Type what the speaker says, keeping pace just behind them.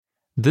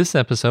This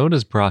episode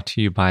is brought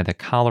to you by the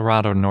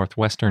Colorado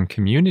Northwestern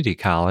Community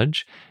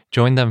College.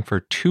 Join them for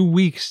 2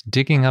 weeks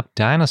digging up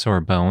dinosaur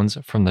bones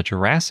from the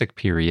Jurassic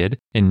period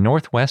in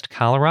Northwest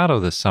Colorado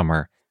this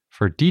summer.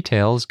 For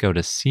details, go to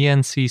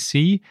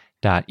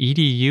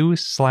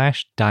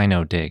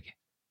cncc.edu/dinodig.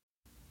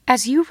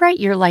 As you write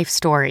your life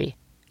story,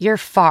 you're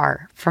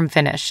far from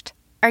finished.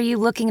 Are you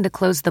looking to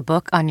close the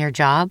book on your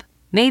job?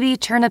 Maybe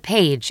turn a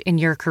page in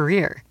your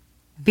career?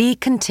 Be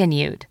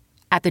continued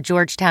at the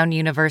Georgetown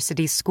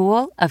University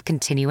School of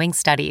Continuing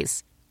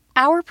Studies.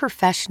 Our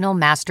professional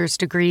master's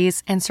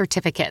degrees and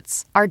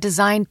certificates are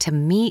designed to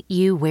meet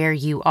you where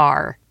you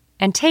are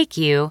and take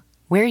you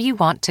where you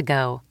want to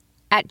go.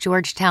 At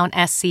Georgetown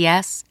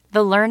SCS,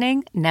 the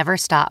learning never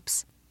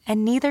stops,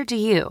 and neither do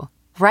you.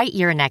 Write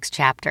your next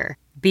chapter.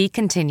 Be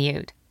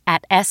continued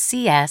at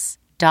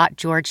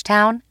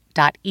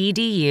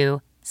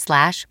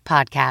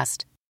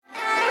scs.georgetown.edu/podcast.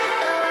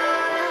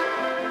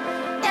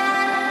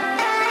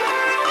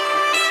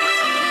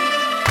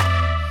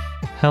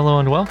 Hello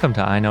and welcome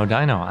to I Know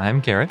Dino. I'm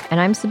Garrett.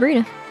 And I'm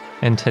Sabrina.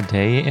 And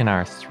today in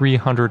our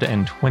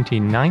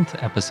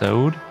 329th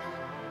episode,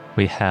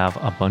 we have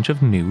a bunch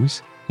of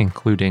news,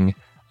 including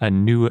a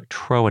new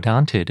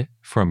troodontid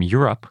from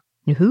Europe,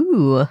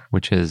 Ooh.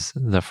 which is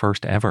the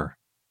first ever.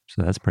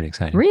 So that's pretty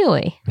exciting.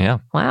 Really? Yeah.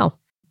 Wow.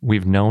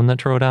 We've known that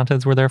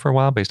troodontids were there for a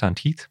while based on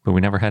teeth, but we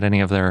never had any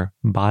of their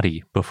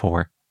body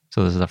before.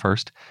 So this is the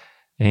first.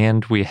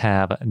 And we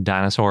have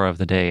dinosaur of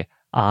the day,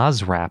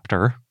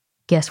 Ozraptor.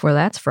 Guess where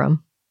that's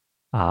from?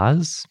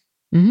 Oz?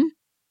 Mm-hmm.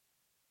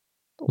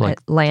 Like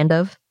Land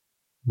of?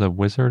 the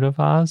Wizard of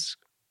Oz?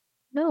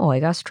 No,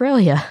 like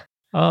Australia.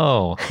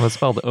 Oh, well, it's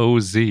spelled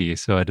O-Z,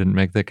 so I didn't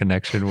make the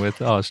connection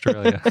with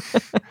Australia.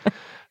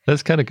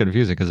 That's kind of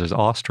confusing because there's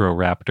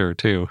Austroraptor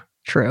too,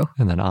 True.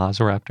 and then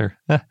Ozraptor.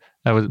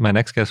 My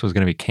next guess was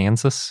going to be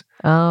Kansas.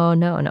 Oh,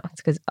 no.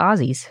 It's because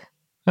Aussies.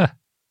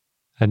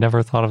 I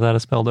never thought of that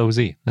as spelled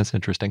O-Z. That's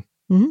interesting.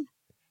 Mm-hmm.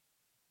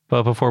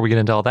 But before we get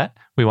into all that,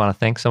 we want to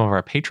thank some of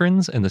our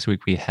patrons. And this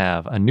week we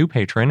have a new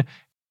patron,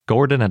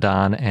 Gordon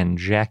Adon and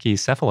Jackie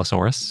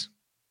Cephalosaurus.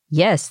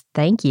 Yes,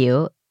 thank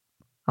you.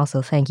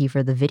 Also, thank you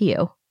for the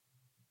video.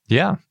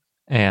 Yeah.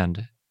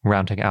 And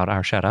rounding out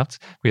our shout-outs,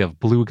 we have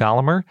Blue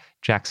Gossamer,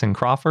 Jackson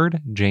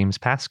Crawford, James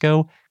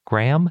Pasco,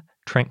 Graham,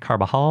 Trent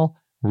Carbajal,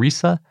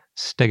 Risa,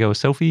 Stego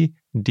Sophie,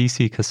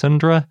 DC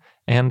Cassandra,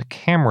 and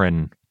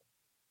Cameron.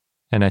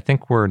 And I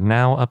think we're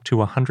now up to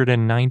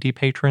 190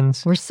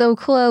 patrons. We're so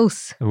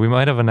close. We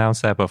might have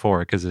announced that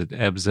before because it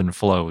ebbs and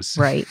flows.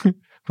 Right.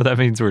 But that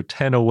means we're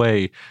 10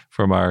 away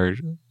from our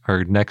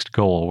next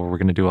goal where we're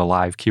going to do a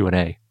live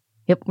Q&A.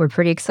 Yep, we're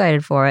pretty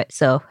excited for it.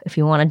 So if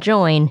you want to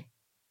join,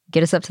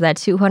 get us up to that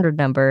 200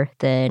 number,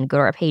 then go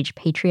to our page,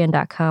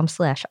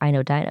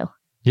 patreon.com/iknowdino.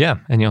 Yeah,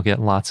 and you'll get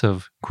lots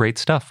of great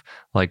stuff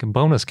like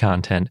bonus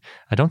content.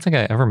 I don't think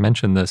I ever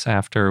mentioned this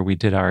after we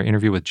did our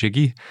interview with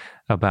Jiggy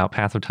about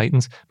Path of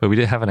Titans, but we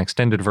did have an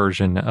extended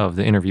version of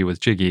the interview with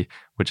Jiggy,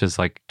 which is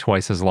like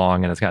twice as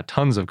long, and it's got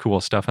tons of cool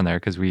stuff in there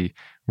because we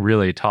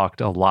really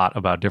talked a lot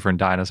about different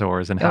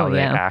dinosaurs and how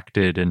they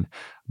acted and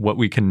what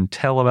we can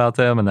tell about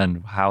them, and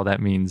then how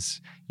that means,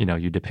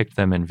 you depict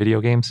them in video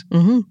games.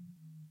 Mm-hmm.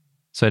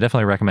 So I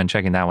definitely recommend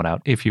checking that one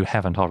out if you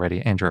haven't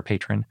already and you're a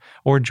patron,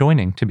 or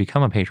joining to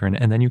become a patron,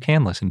 and then you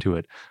can listen to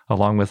it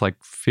along with like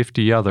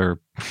 50 other.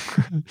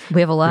 We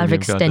have a lot of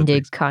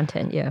extended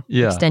content, yeah.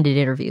 Extended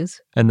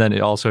interviews. And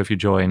then also, if you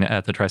join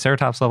at the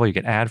Triceratops level, you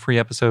get ad-free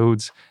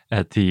episodes.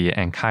 At the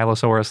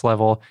Ankylosaurus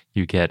level,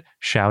 you get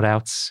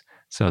shout-outs.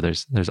 So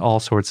there's all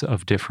sorts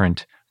of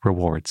different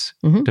rewards,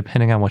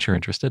 depending on what you're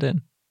interested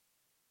in.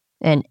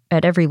 And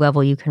at every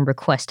level, you can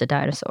request a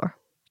dinosaur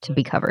to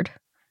be covered.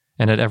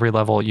 And at every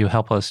level, you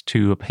help us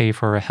to pay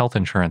for health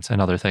insurance and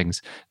other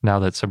things now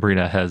that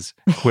Sabrina has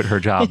quit her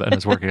job and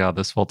is working on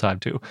this full time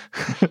too.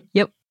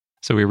 Yep.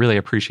 So we really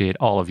appreciate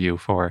all of you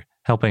for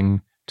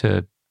helping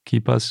to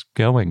keep us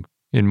going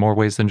in more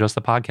ways than just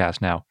the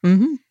podcast now.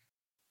 Mm-hmm.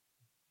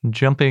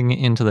 Jumping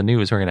into the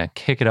news, we're going to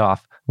kick it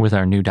off with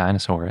our new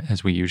dinosaur,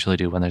 as we usually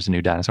do when there's a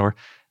new dinosaur.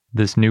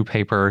 This new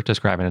paper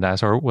describing a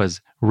dinosaur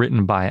was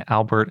written by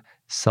Albert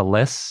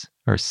Sayes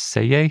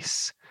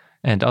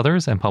and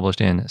others, and published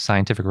in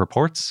Scientific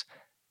Reports.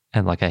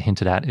 And like I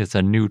hinted at, it's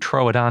a new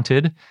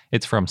troodontid.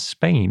 It's from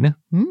Spain.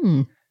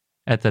 Mm.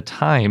 At the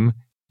time,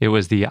 it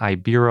was the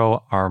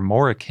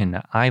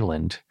Ibero-Armorican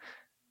island.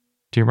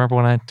 Do you remember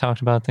when I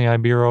talked about the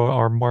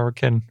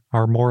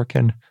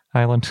Ibero-Armorican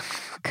island?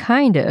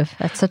 Kind of.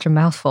 That's such a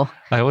mouthful.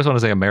 I always want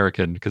to say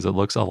American because it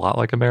looks a lot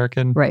like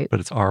American. Right. But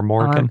it's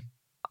Armorican.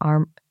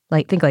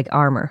 Think like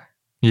armor.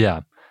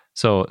 Yeah.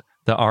 So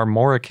the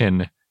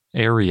Armorican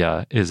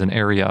area is an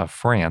area of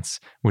France,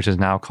 which is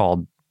now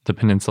called the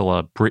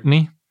Peninsula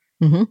Brittany.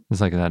 Mm-hmm.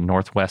 It's like that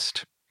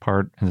northwest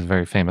part. It's a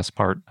very famous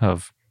part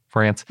of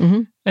France.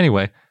 Mm-hmm.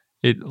 Anyway,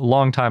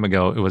 long time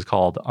ago, it was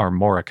called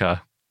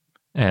Armorica.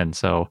 And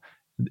so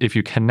if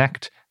you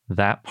connect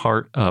that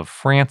part of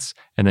France,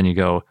 and then you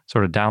go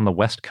sort of down the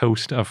west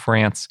coast of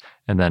France,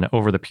 and then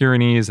over the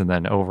Pyrenees, and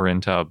then over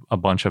into a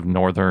bunch of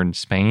northern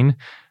Spain,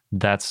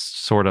 that's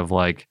sort of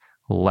like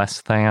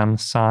less than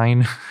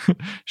sign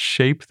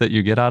shape that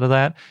you get out of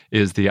that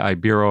is the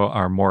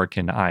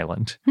Ibero-Armorican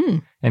island.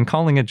 And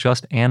calling it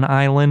just an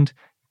island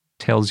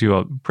tells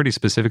you pretty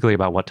specifically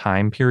about what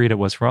time period it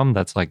was from.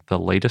 That's like the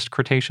latest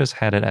Cretaceous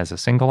had it as a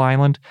single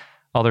island.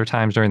 Other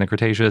times during the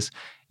Cretaceous,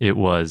 it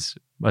was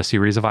a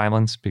series of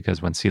islands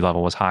because when sea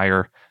level was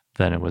higher,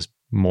 then it was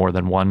more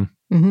than one.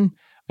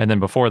 And then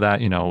before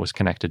that, it was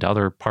connected to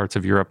other parts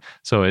of Europe.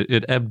 So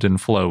it ebbed and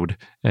flowed,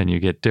 and you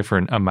get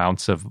different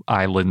amounts of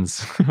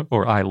islands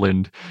or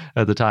island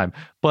at the time.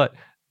 But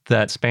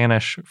that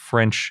Spanish,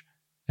 French,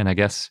 and I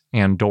guess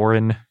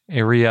Andorran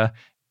area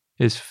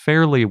is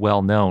fairly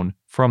well known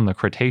from the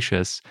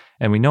Cretaceous.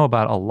 And we know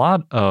about a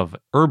lot of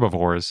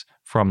herbivores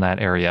from that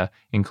area,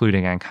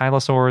 including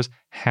ankylosaurs,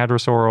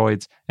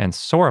 hadrosauroids, and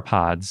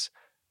sauropods.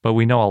 But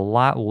we know a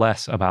lot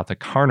less about the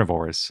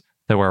carnivores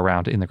that were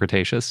around in the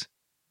Cretaceous.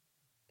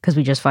 Because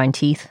we just find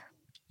teeth.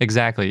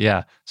 Exactly,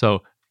 yeah.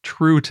 So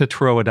true to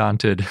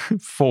troodontid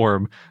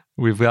form,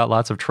 we've got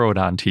lots of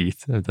troodon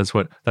teeth.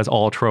 That's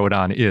all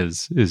troodon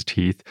is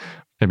teeth.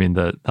 I mean,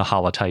 the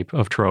holotype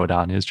of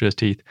troodon is just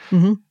teeth.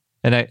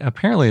 And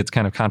apparently it's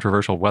kind of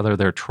controversial whether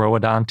they're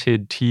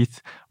troodontid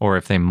teeth or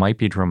if they might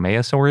be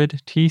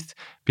dromaeosaurid teeth,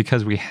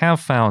 because we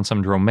have found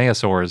some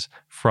dromaeosaurs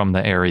from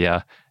the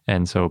area.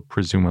 And so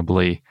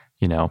presumably,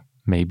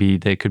 maybe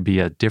they could be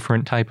a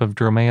different type of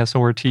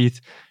dromaeosaur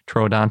teeth.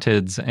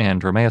 Troodontids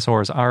and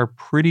dromaeosaurs are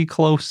pretty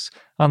close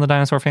on the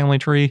dinosaur family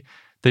tree.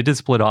 They did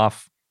split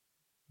off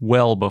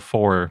well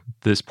before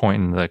this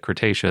point in the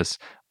Cretaceous,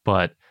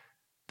 but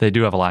they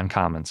do have a lot in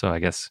common. So I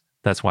guess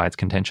that's why it's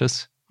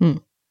contentious.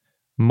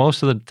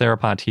 Most of the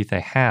theropod teeth they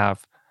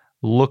have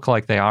look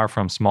like they are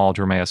from small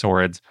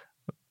dromaeosaurids,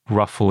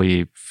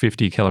 roughly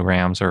 50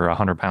 kilograms or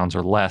 100 pounds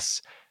or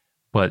less.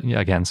 But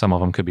again, some of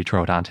them could be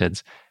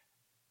troodontids.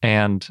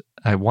 And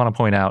I want to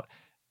point out,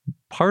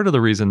 part of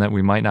the reason that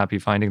we might not be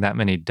finding that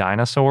many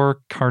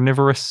dinosaur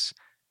carnivorous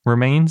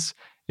remains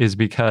is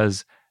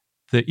because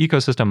the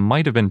ecosystem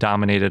might have been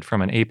dominated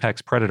from an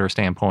apex predator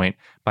standpoint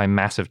by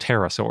massive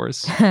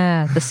pterosaurs.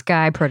 The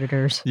sky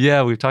predators.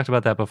 Yeah, we've talked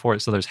about that before.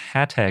 So there's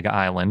Hateg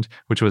Island,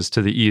 which was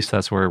to the east.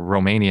 That's where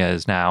Romania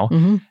is now.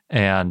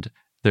 And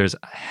there's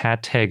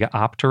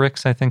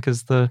Hategopteryx, I think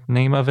is the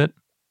name of it.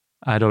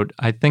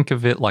 I think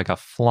of it like a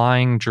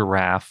flying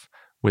giraffe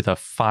with a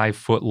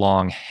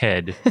 5-foot-long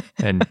head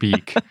and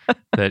beak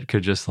that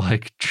could just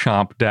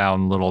chomp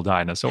down little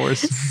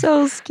dinosaurs. It's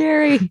so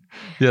scary.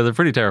 Yeah, they're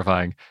pretty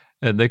terrifying.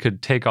 And they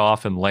could take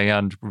off and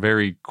land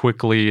very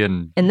quickly.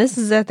 And this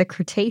is at the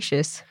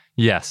Cretaceous.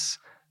 Yes.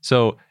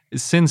 So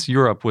since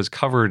Europe was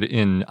covered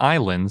in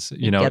islands,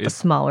 you got the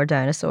smaller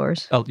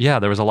dinosaurs. Yeah,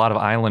 there was a lot of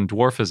island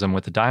dwarfism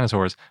with the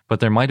dinosaurs,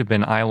 but there might have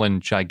been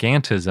island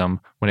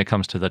gigantism when it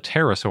comes to the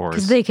pterosaurs.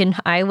 Because they can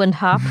island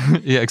hop.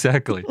 Yeah,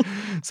 exactly.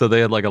 So they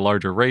had a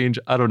larger range.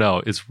 I don't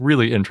know. It's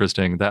really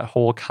interesting, that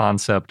whole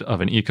concept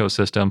of an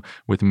ecosystem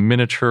with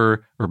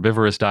miniature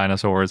herbivorous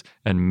dinosaurs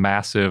and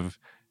massive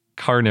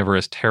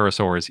carnivorous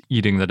pterosaurs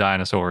eating the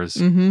dinosaurs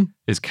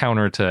is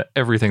counter to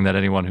everything that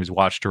anyone who's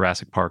watched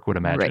Jurassic Park would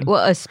imagine. Right.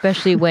 Well,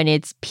 especially when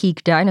it's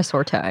peak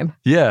dinosaur time.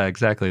 Yeah,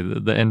 exactly.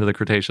 The end of the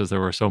Cretaceous,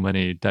 there were so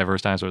many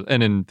diverse dinosaurs.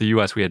 And in the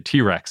US, we had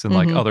T-Rex and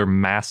other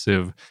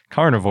massive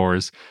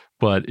carnivores.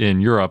 But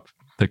in Europe,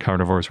 the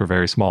carnivores were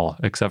very small,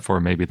 except for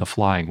maybe the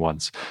flying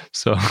ones.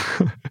 So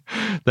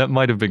that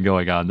might have been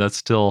going on.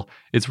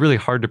 It's really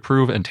hard to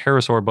prove. And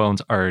pterosaur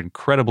bones are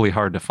incredibly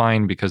hard to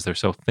find because they're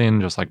so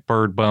thin, just like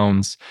bird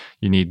bones.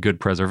 You need good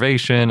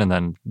preservation. And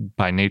then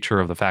by nature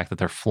of the fact that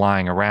they're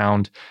flying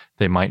around,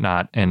 they might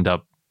not end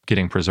up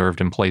getting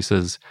preserved in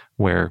places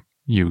where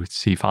you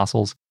see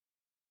fossils.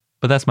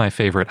 But that's my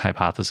favorite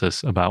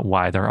hypothesis about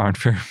why there aren't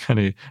very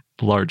many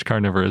large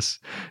carnivorous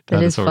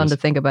dinosaurs. It is fun to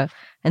think about.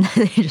 And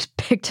then they just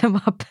picked him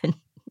up and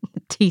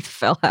the teeth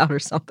fell out or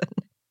something.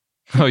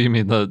 Oh, you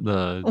mean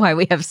the... Why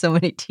we have so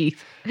many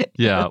teeth.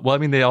 Yeah. Well, I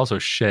mean, they also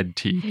shed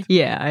teeth.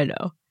 Yeah, I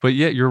know. But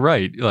yeah, you're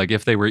right.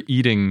 If they were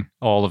eating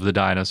all of the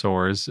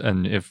dinosaurs,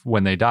 and if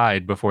when they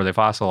died before they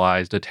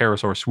fossilized, a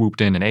pterosaur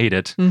swooped in and ate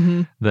it,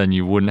 then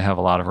you wouldn't have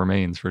a lot of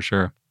remains for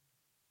sure.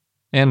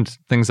 And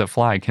things that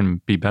fly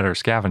can be better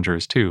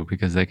scavengers too,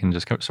 because they can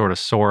just sort of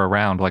soar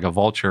around like a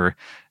vulture.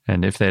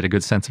 And if they had a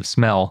good sense of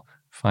smell,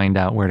 find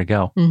out where to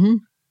go.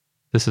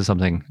 This is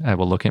something I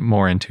will look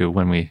more into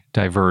when we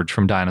diverge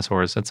from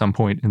dinosaurs at some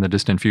point in the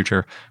distant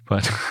future.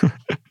 But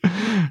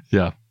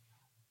yeah.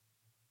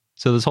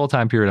 So this whole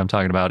time period I'm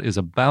talking about is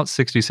about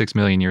 66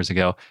 million years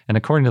ago. And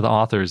according to the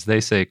authors, they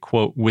say,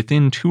 quote,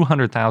 within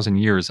 200,000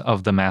 years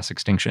of the mass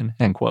extinction,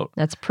 end quote.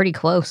 That's pretty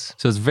close.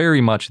 So it's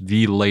very much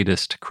the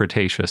latest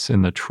Cretaceous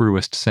in the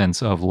truest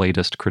sense of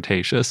latest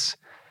Cretaceous.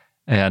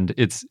 And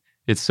it's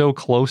so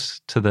close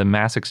to the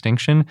mass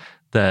extinction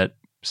that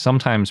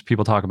sometimes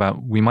people talk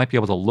about, we might be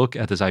able to look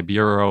at this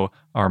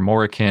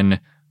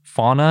Ibero-Armorican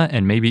fauna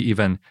and maybe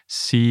even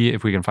see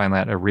if we can find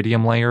that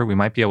iridium layer. We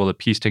might be able to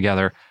piece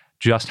together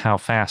just how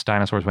fast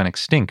dinosaurs went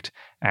extinct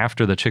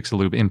after the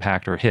Chicxulub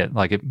impact or hit.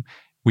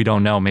 We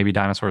don't know. Maybe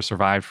dinosaurs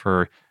survived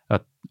for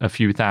a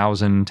few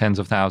thousand, tens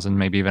of thousands,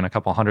 maybe even a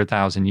couple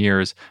 100,000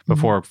 years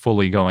before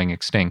fully going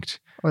extinct.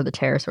 Or the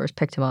pterosaurs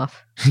picked him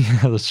off.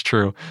 Yeah, that's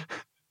true.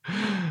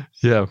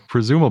 Yeah,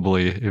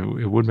 presumably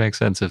it would make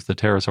sense if the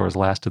pterosaurs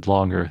lasted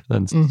longer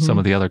than some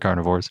of the other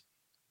carnivores.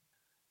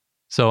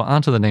 So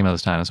on to the name of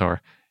this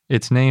dinosaur.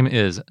 Its name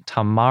is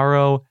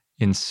Tamaro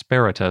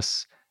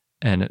inspiritus,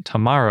 and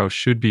Tamaro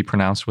should be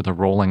pronounced with a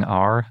rolling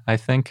R, I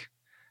think,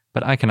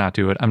 but I cannot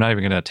do it. I'm not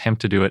even going to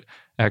attempt to do it.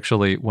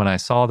 Actually, when I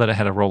saw that it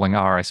had a rolling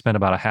R, I spent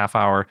about a half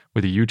hour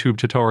with a YouTube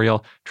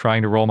tutorial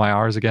trying to roll my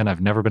R's again.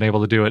 I've never been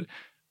able to do it.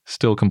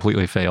 Still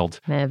completely failed.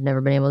 I've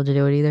never been able to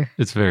do it either.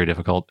 It's very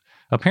difficult.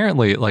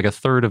 Apparently, like a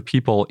third of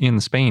people in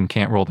Spain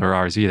can't roll their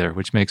R's either,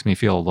 which makes me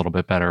feel a little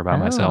bit better about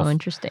myself. Oh,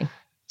 interesting.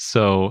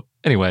 So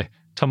anyway,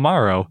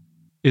 Tamaro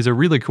is a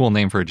really cool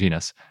name for a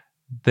genus.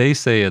 They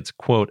say it's,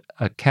 quote,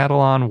 a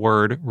Catalan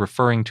word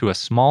referring to a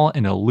small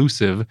and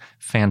elusive,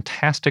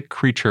 fantastic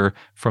creature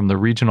from the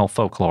regional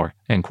folklore,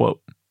 end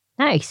quote.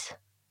 Nice.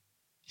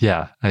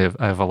 Yeah, I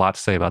have a lot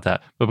to say about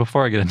that. But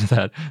before I get into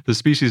that, the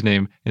species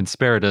name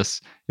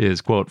Inspiritus is,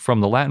 quote, from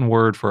the Latin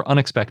word for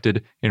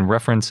unexpected in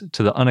reference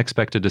to the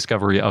unexpected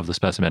discovery of the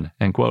specimen,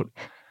 end quote.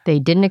 They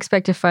didn't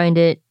expect to find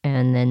it,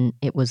 and then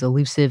it was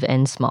elusive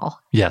and small.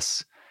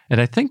 Yes. And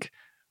I think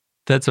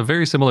that's a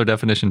very similar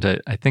definition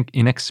to, I think,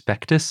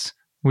 Inexpectus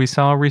we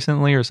saw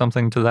recently or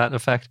something to that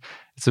effect.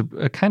 It's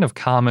a kind of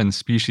common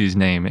species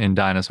name in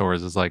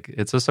dinosaurs. It's like,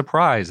 it's a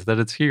surprise that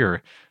it's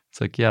here. It's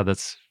like, yeah,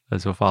 that's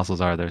what fossils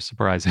are. They're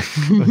surprising.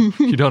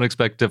 You don't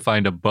expect to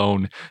find a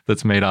bone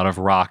that's made out of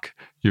rock.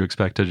 You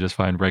expect to just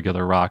find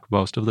regular rock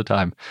most of the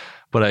time.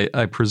 But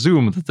I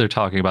presume that they're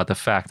talking about the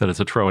fact that it's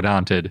a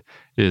troodontid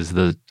is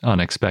the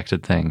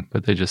unexpected thing.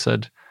 But they just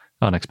said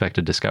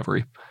unexpected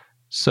discovery.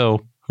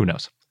 So who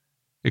knows?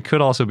 It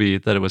could also be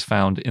that it was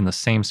found in the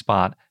same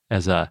spot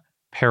as a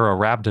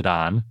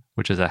Pararhabdodon,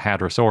 which is a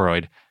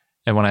hadrosauroid.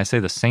 And when I say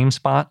the same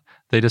spot,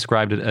 they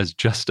described it as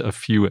just a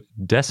few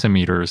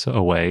decimeters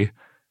away.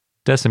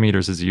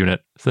 Decimeters is a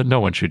unit that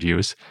no one should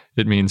use.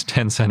 It means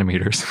 10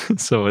 centimeters.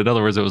 So in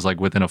other words, it was like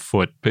within a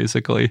foot,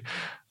 basically,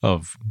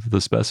 of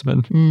the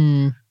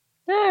specimen.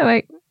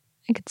 I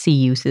could see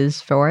uses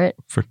for it.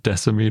 For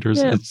decimeters,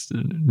 yeah. It's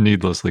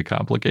needlessly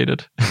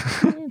complicated.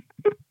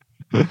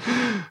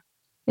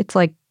 It's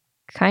like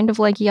kind of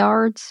like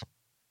yards.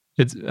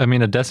 A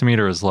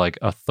decimeter is like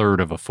a third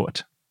of a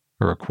foot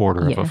or a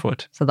quarter of a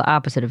foot. So the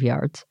opposite of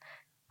yards.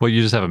 Well,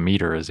 you just have a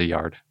meter as a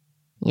yard.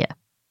 Yeah.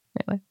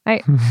 Anyway,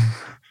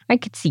 I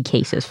could see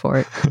cases for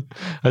it.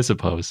 I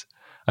suppose.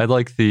 I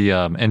like the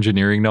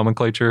engineering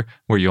nomenclature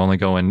where you only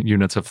go in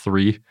units of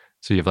 3.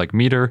 So you have like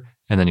meter,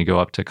 and then you go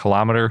up to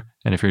kilometer.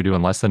 And if you're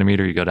doing less than a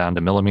meter, you go down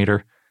to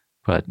millimeter.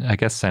 But I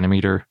guess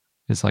centimeter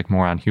is like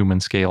more on human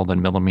scale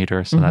than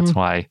millimeter. So that's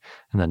why.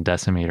 And then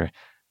decimeter.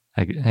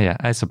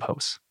 I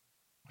suppose.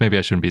 Maybe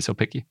I shouldn't be so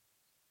picky.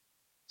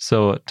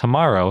 So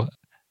Tamaro,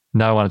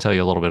 now I want to tell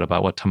you a little bit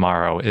about what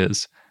Tamaro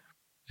is.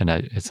 And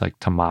it's like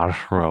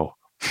Tamaro.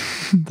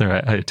 There,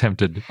 I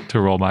attempted to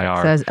roll my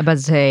R. So I was about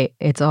to say,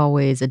 it's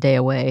always a day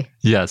away.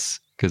 Yes,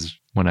 because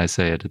when I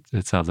say it,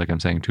 it sounds like I'm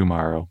saying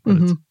tomorrow, but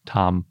it's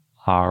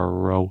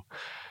Tamaro.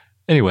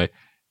 Anyway,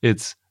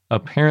 it's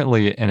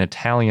apparently an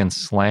Italian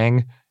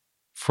slang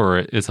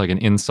it's like an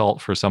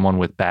insult for someone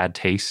with bad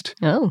taste.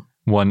 Oh.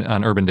 One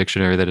on Urban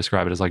Dictionary, they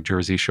describe it as like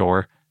Jersey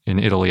Shore. In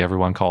Italy,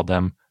 everyone called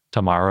them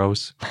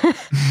Tamaros.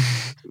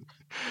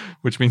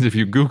 Which means if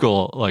you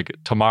Google like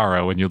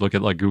Tamaro and you look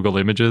at like Google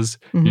Images,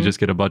 you just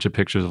get a bunch of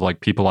pictures of like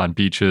people on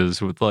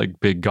beaches with like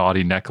big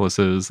gaudy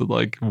necklaces and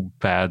like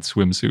bad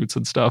swimsuits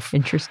and stuff.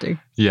 Interesting.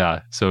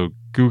 Yeah. So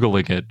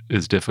Googling it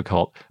is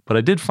difficult. But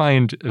I did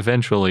find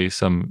eventually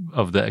some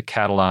of the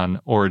Catalan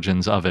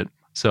origins of it.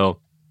 So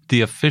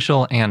the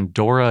official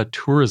Andorra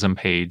tourism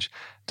page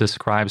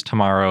describes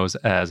Tamaros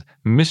as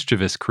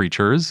mischievous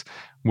creatures,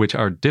 which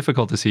are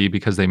difficult to see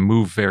because they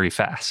move very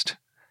fast.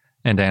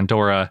 And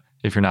Andorra,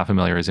 if you're not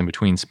familiar, is in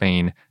between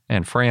Spain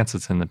and France.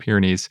 It's in the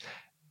Pyrenees.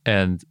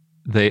 And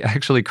they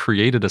actually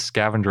created a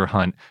scavenger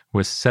hunt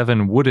with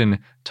 7 wooden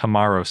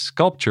Tamaro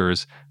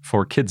sculptures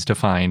for kids to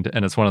find.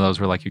 And it's one of those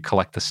where like you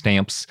collect the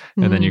stamps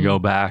and then you go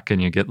back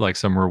and you get like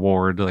some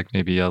reward, like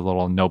maybe a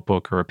little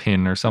notebook or a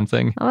pin or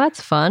something. Oh,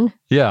 that's fun.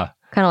 Yeah.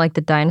 Kind of like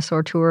the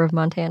dinosaur tour of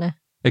Montana.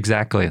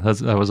 Exactly.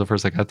 That was the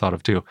first thing I thought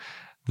of too.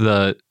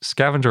 The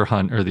scavenger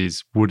hunt, or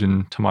these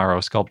wooden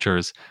Tamaro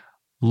sculptures,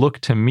 look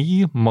to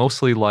me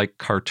mostly like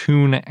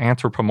cartoon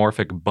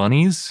anthropomorphic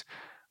bunnies,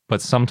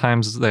 but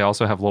sometimes they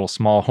also have little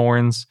small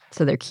horns.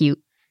 So they're cute.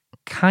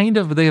 Kind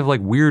of. They have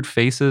like weird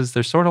faces.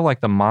 They're sort of like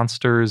the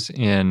monsters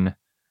in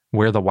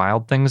Where the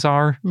Wild Things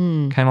Are.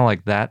 Kind of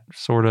like that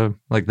sort of,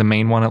 like the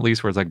main one at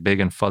least, where it's like big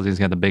and fuzzy. It's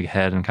got the big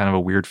head and kind of a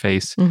weird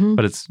face.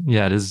 But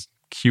it is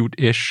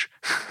cute-ish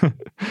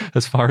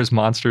as far as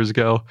monsters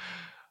go.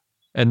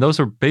 And those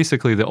are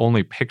basically the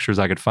only pictures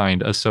I could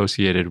find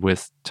associated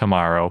with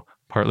Tamaro,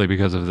 partly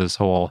because of this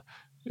whole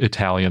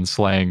Italian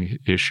slang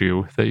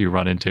issue that you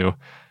run into.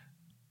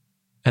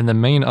 And the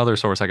main other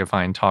source I could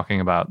find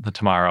talking about the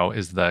Tamaro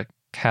is the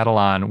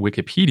Catalan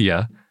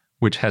Wikipedia,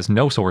 which has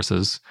no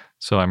sources.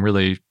 So I'm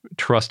really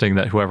trusting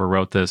that whoever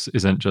wrote this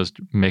isn't just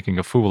making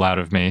a fool out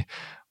of me.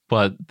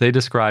 But they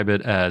describe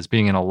it as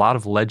being in a lot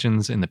of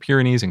legends in the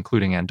Pyrenees,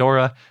 including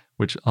Andorra,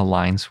 which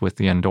aligns with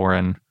the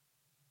Andorran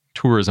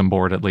tourism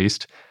board at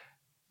least.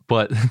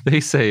 But they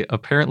say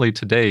apparently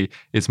today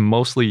it's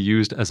mostly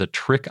used as a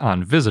trick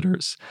on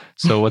visitors.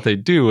 So what they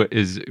do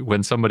is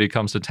when somebody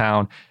comes to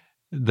town,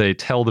 they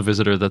tell the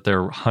visitor that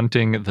they're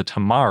hunting the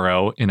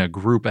Tamaro in a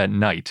group at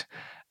night.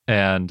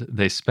 And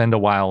they spend a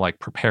while like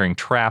preparing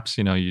traps.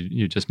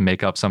 You just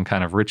make up some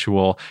kind of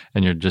ritual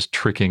and you're just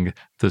tricking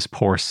this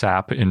poor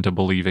sap into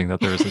believing that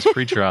there's this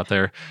creature out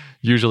there.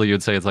 Usually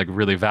you'd say it's like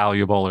really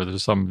valuable or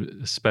there's some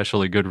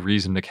especially good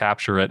reason to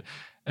capture it.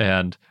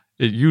 And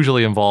it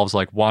usually involves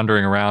like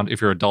wandering around.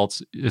 If you're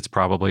adults, it's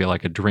probably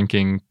like a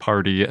drinking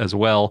party as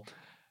well.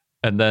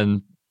 And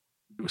then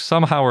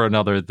somehow or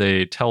another,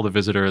 they tell the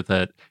visitor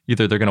that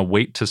either they're going to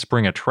wait to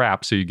spring a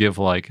trap. So you give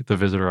like the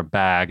visitor a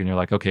bag and you're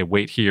like, okay,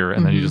 wait here.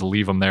 And then you just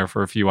leave them there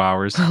for a few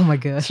hours. Oh my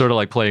gosh. Sort of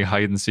like playing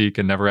hide and seek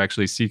and never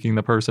actually seeking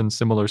the person,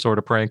 similar sort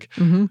of prank.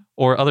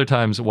 Or other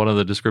times, one of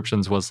the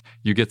descriptions was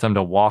you get them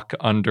to walk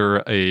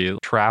under a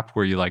trap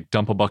where you like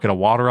dump a bucket of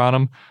water on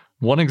them.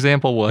 One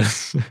example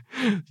was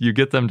you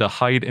get them to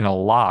hide in a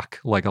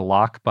lock, like a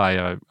lock by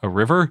a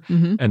river,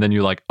 and then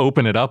you like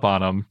open it up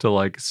on them to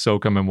like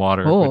soak them in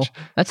water. Oh,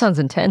 that sounds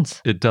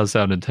intense. It does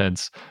sound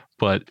intense.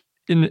 But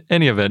in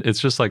any event, it's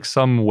just like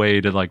some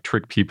way to like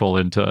trick people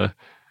into,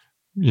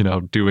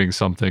 doing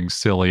something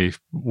silly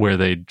where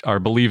they are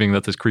believing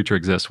that this creature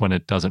exists when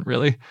it doesn't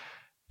really.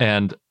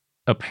 And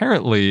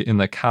apparently in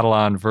the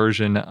Catalan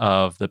version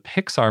of the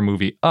Pixar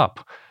movie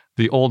Up,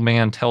 the old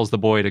man tells the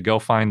boy to go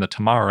find the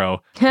Tamaro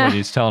when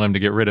he's telling him to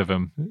get rid of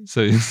him.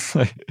 So he's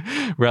like,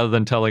 rather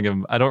than telling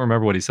him, I don't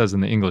remember what he says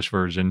in the English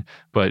version,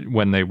 but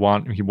when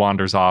he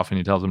wanders off and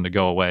he tells him to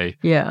go away.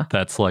 Yeah.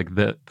 That's like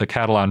the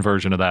Catalan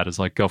version of that is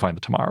like, go find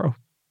the Tamaro.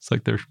 It's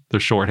like their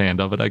shorthand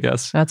of it, I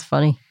guess. That's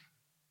funny.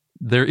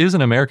 There is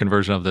an American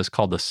version of this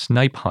called the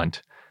Snipe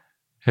Hunt.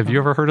 Have you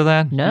ever heard of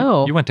that?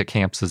 No. You went to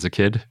camps as a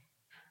kid.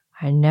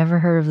 I never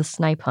heard of the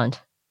Snipe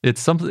Hunt. It's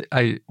something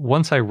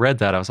once I read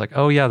that, I was like,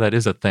 oh yeah, that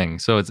is a thing.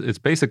 So it's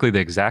basically the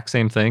exact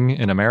same thing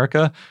in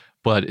America,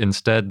 but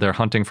instead they're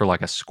hunting for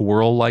like a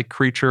squirrel-like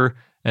creature.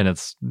 And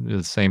it's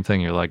the same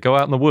thing. You're like, go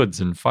out in the woods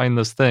and find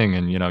this thing.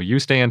 And, you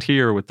stand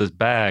here with this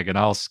bag and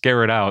I'll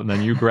scare it out. And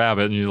then you grab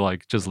it and you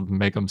like just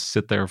make them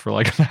sit there for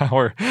like an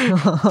hour.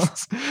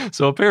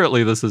 So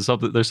apparently this is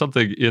there's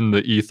something in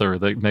the ether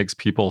that makes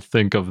people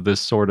think of this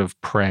sort of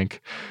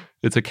prank.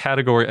 It's a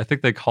category, I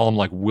think they call them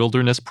like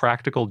wilderness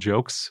practical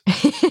jokes.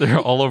 They're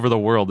all over the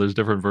world. There's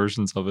different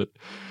versions of it.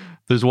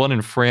 There's one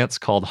in France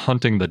called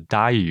Hunting the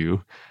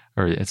Dahu,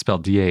 or it's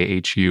spelled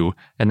D-A-H-U.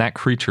 And that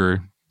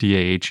creature,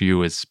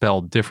 D-A-H-U, is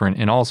spelled different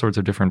in all sorts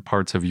of different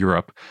parts of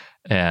Europe.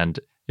 And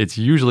it's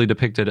usually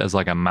depicted as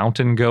like a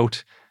mountain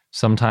goat.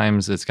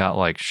 Sometimes it's got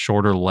like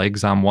shorter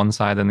legs on one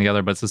side than the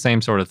other, but it's the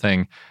same sort of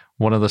thing.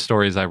 One of the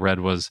stories I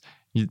read was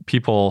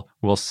people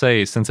will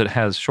say, since it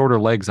has shorter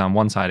legs on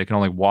one side, it can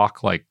only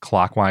walk like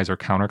clockwise or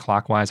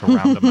counterclockwise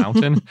around a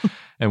mountain.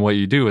 And what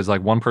you do is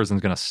like one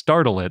person's going to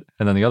startle it,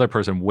 and then the other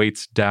person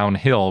waits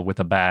downhill with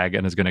a bag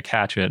and is going to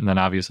catch it. And then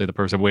obviously the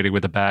person waiting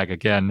with the bag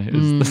again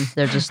is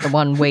they're just the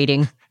one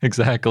waiting.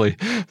 Exactly.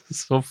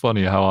 It's so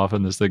funny how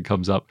often this thing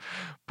comes up.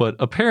 But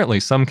apparently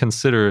some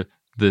consider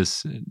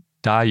this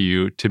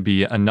Dahu to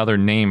be another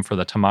name for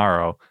the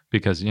Tamaro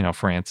because,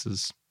 France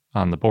is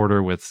on the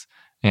border with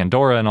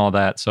Andorra and all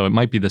that. So it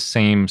might be the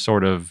same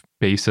sort of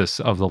basis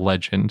of the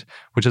legend,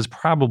 which is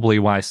probably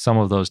why some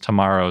of those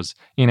Tamaros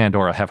in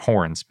Andorra have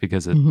horns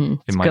because it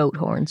might... goat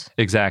horns.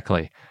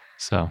 Exactly.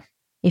 So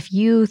if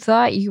you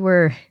thought you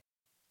were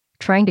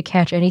trying to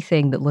catch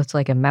anything that looks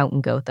like a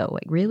mountain goat, though,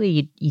 like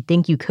really, you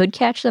think you could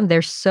catch them?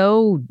 They're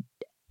so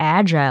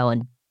agile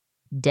and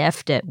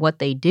deft at what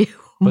they do.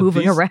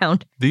 Moving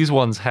around. These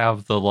ones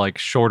have the like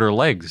shorter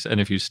legs, and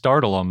if you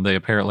startle them, they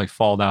apparently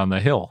fall down the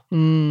hill.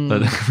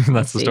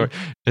 That's the story.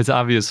 It's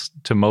obvious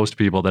to most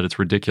people that it's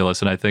ridiculous,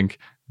 and I think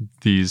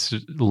these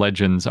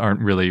legends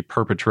aren't really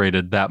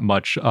perpetrated that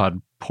much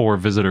on poor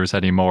visitors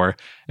anymore,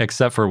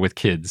 except for with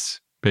kids,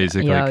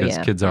 basically, because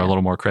kids are a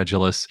little more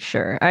credulous.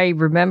 Sure. I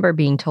remember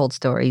being told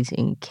stories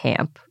in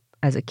camp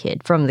as a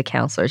kid from the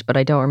counselors, but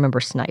I don't remember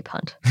Snipe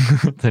Hunt.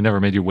 They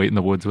never made you wait in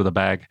the woods with a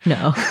bag?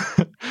 No.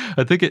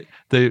 I think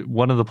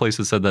one of the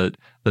places said that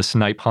the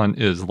Snipe Hunt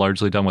is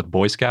largely done with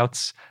Boy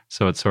Scouts,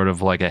 so it's sort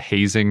of like a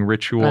hazing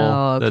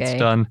ritual that's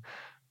done.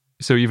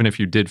 So even if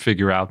you did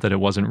figure out that it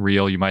wasn't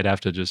real, you might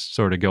have to just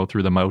sort of go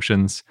through the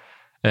motions.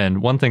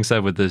 And one thing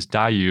said with this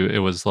Dahu, it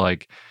was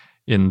like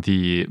in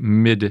the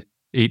mid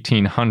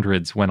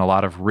 1800s when a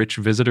lot of rich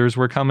visitors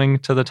were coming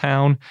to the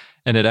town.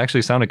 And it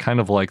actually sounded kind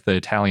of like the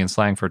Italian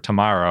slang for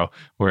Tamaro,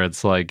 where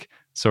it's like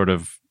sort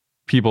of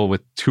people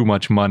with too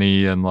much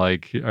money and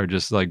like are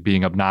just like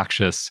being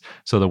obnoxious.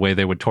 So the way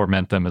they would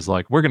torment them is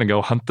like, we're going to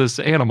go hunt this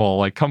animal,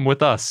 like come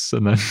with us.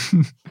 And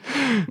then,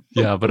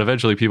 but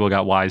eventually people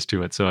got wise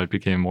to it. So it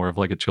became more of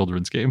like a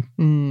children's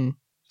game.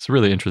 It's a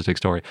really interesting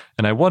story.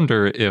 And I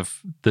wonder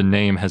if the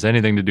name has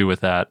anything to do with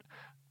that,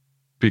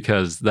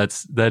 because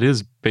that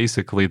is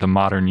basically the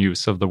modern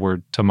use of the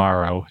word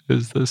tomorrow,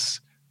 is this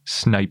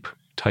snipe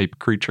type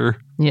creature.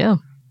 Yeah.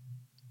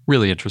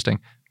 Really interesting.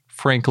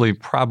 Frankly,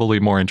 probably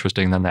more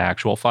interesting than the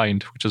actual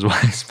find, which is why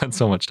I spent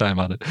so much time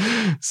on it.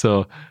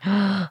 So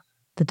the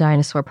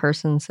dinosaur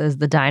person says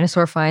the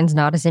dinosaur find's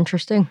not as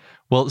interesting.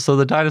 Well, so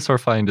the dinosaur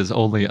find is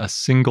only a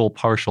single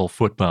partial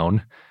foot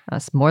bone.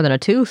 That's more than a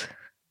tooth.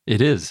 It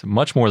is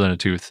much more than a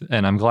tooth,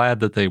 and I'm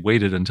glad that they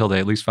waited until they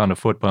at least found a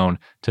foot bone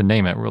to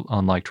name it,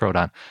 unlike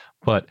Troodon.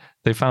 But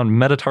they found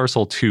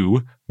metatarsal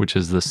 2, which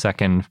is the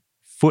second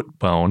foot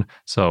bone.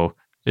 So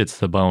it's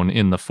the bone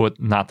in the foot,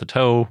 not the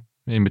toe,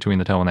 in between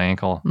the toe and the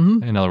ankle.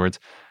 Mm-hmm. In other words,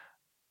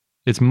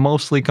 it's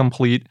mostly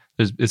complete.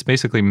 It's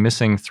basically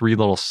missing 3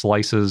 little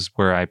slices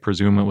where I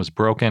presume it was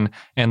broken,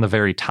 and the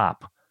very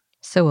top.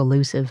 So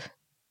elusive.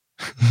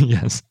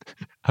 Yes.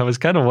 I was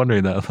kind of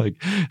wondering that, like,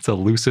 it's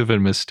elusive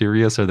and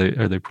mysterious. Are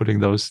they putting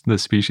the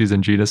species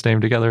and genus name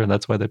together, and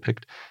that's why they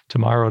picked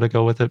tomorrow to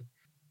go with it?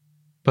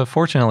 But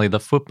fortunately, the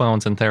foot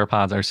bones in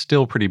theropods are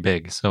still pretty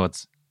big, so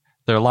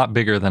they're a lot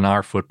bigger than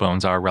our foot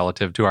bones are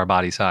relative to our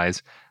body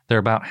size. They're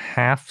about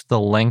half the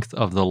length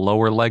of the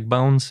lower leg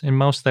bones in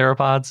most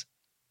theropods.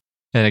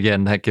 And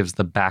again, that gives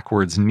the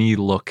backwards knee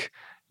look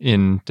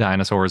in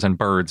dinosaurs and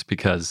birds,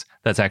 because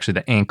that's actually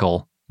the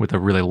ankle with a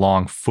really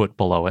long foot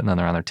below it, and then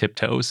they're on their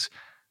tiptoes.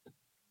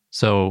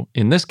 So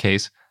in this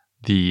case,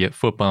 the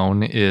foot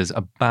bone is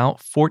about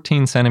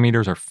 14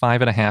 centimeters or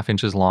 5.5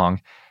 inches long,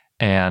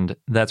 and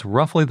that's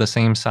roughly the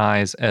same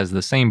size as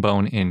the same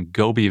bone in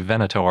Gobi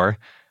venator.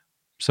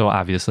 So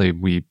obviously,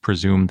 we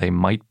presume they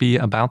might be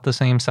about the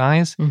same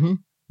size, Mm-hmm.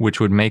 which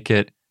would make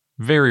it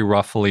very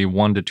roughly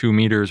 1 to 2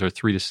 meters or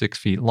 3 to 6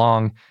 feet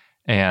long,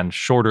 and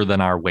shorter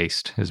than our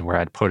waist is where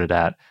I'd put it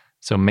at.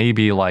 So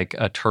maybe like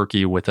a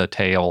turkey with a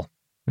tail,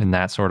 in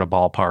that sort of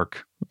ballpark.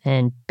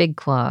 And big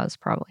claws,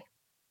 probably.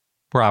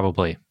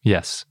 Probably,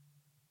 yes.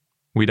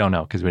 We don't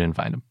know because we didn't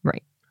find them.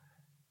 Right.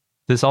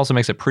 This also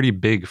makes it pretty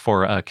big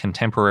for a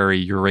contemporary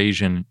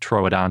Eurasian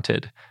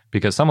troodontid,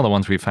 because some of the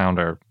ones we found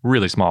are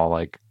really small,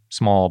 like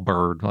small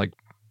bird, like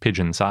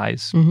pigeon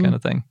size kind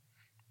of thing.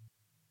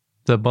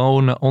 The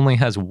bone only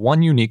has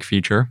one unique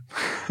feature,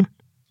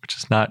 which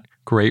is not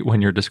great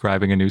when you're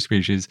describing a new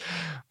species,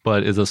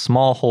 but is a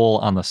small hole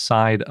on the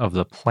side of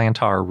the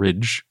plantar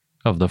ridge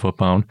of the foot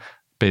bone.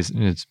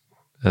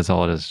 That's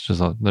all it is.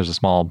 There's a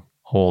small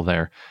hole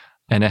there.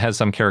 And it has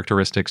some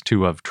characteristics,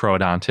 too, of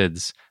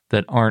troodontids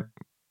that aren't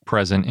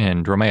present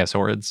in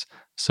dromaeosaurids.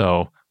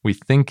 So we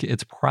think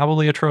it's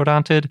probably a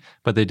troodontid,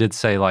 but they did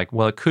say, like,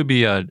 well, it could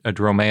be a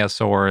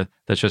dromaeosaur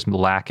that's just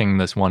lacking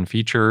this one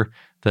feature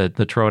that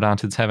the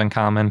troodontids have in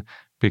common,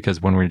 because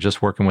when we're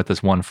just working with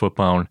this one foot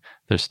bone,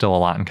 there's still a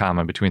lot in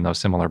common between those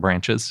similar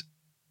branches.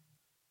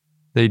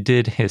 They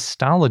did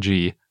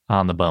histology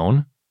on the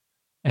bone,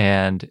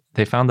 and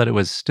they found that it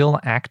was still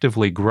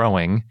actively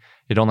growing.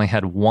 It only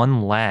had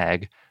one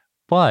lag,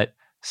 but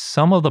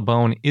some of the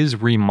bone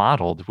is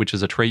remodeled, which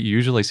is a trait you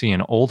usually see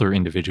in older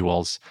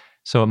individuals.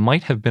 So it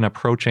might have been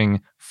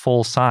approaching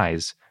full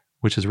size,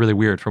 which is really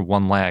weird for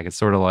one lag. It's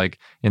sort of like,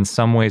 in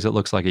some ways, it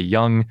looks like a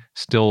young,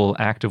 still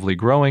actively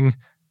growing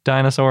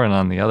dinosaur, and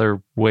on the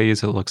other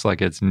ways, it looks like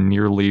it's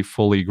nearly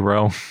fully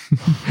grown.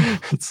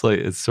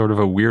 It's sort of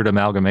a weird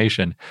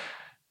amalgamation.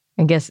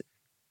 I guess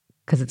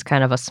because it's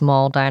kind of a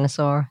small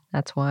dinosaur,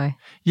 that's why.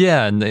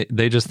 Yeah, and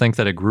they just think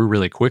that it grew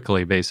really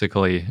quickly,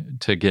 basically,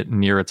 to get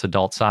near its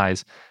adult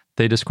size.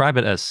 They describe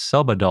it as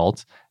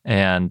subadult,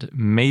 and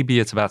maybe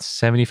it's about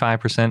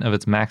 75% of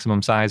its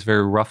maximum size,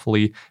 very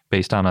roughly,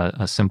 based on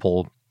a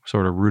simple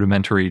sort of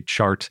rudimentary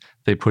chart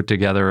they put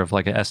together of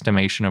like an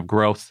estimation of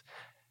growth.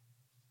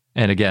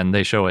 And again,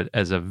 they show it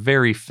as a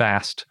very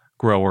fast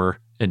grower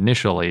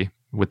initially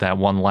with that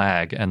one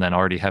lag, and then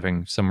already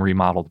having some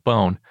remodeled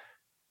bone.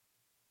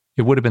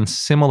 It would have been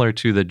similar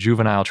to the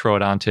juvenile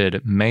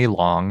troodontid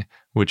Meilong,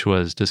 which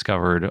was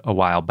discovered a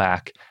while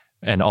back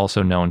and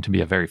also known to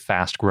be a very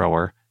fast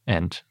grower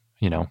and,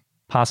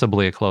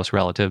 possibly a close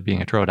relative,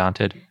 being a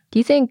troodontid. Do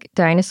you think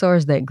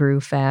dinosaurs that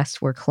grew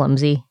fast were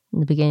clumsy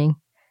in the beginning?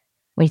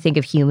 When you think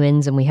of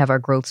humans and we have our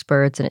growth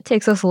spurts and it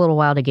takes us a little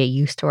while to get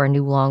used to our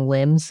new long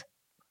limbs?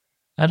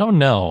 I don't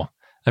know.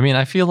 I mean,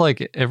 I feel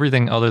like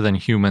everything other than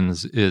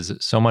humans is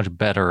so much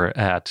better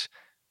at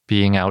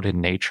being out in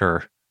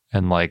nature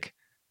and like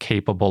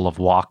capable of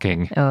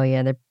walking. Oh,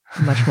 yeah, they're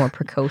much more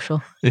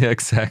precocial. Yeah,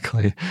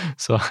 exactly.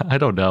 So I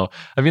don't know.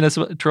 I mean,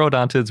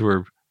 troodontids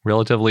were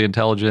relatively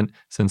intelligent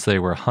since they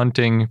were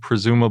hunting,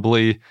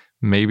 presumably.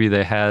 Maybe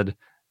they had,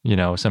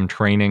 some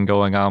training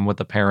going on with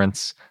the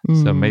parents.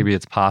 So maybe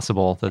it's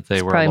possible that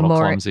they were a little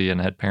clumsy and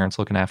had parents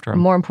looking after them.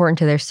 More important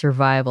to their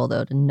survival,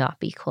 though, to not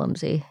be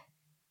clumsy.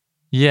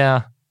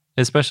 Yeah,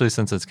 especially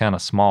since it's kind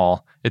of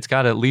small. It's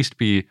got to at least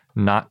be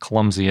not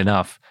clumsy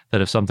enough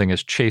that if something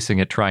is chasing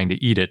it, trying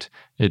to eat it,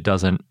 it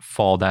doesn't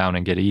fall down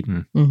and get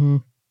eaten. Mm-hmm.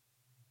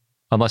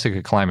 Unless it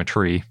could climb a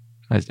tree,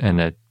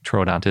 and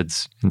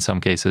troodontids in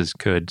some cases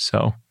could,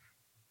 so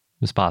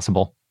it's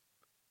possible.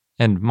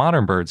 And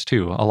modern birds,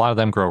 too. A lot of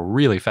them grow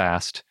really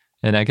fast.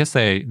 And I guess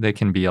they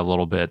can be a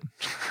little bit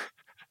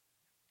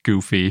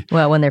goofy.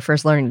 Well, when they're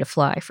first learning to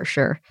fly, for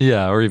sure.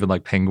 Yeah, or even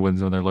like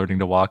penguins when they're learning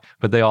to walk.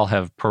 But they all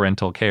have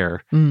parental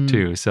care,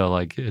 too. So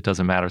like it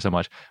doesn't matter so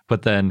much.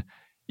 But then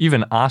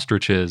even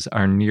ostriches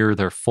are near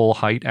their full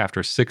height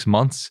after 6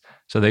 months.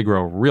 So they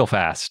grow real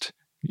fast,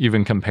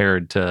 even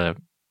compared to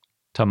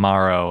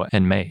Tamaro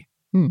and May.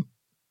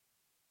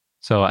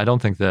 So I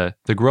don't think the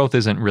growth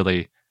isn't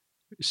really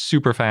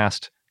super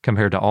fast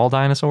compared to all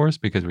dinosaurs,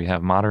 because we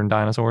have modern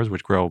dinosaurs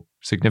which grow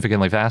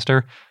significantly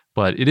faster,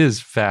 but it is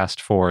fast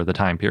for the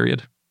time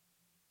period.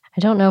 I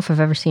don't know if I've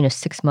ever seen a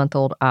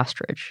 6-month-old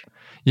ostrich.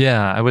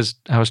 Yeah, I was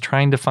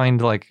trying to find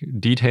like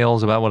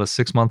details about what a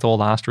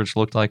 6-month-old ostrich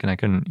looked like, and I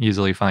couldn't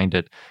easily find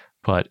it.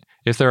 But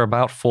if they're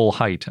about full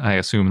height, I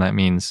assume that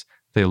means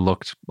they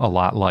looked a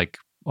lot like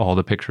all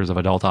the pictures of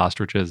adult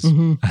ostriches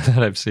that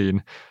I've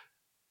seen.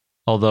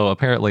 Although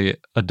apparently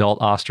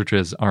adult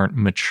ostriches aren't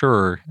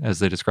mature, as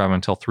they describe them,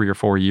 until 3 or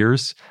 4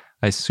 years.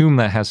 I assume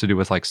that has to do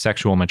with like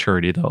sexual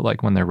maturity, though,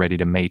 like when they're ready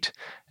to mate,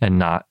 and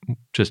not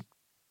just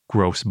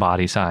gross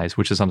body size,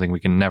 which is something we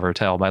can never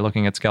tell by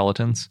looking at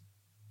skeletons.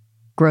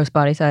 Gross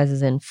body size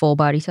is in full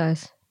body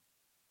size?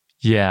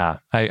 Yeah,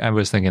 I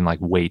was thinking like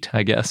weight,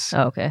 I guess.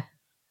 Oh, okay.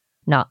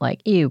 Not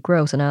like, ew,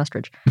 gross, an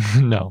ostrich.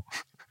 No.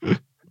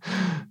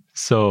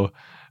 So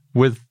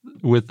with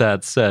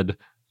that said,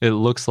 it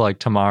looks like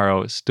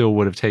Tamaro still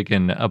would have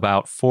taken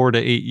about 4 to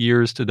 8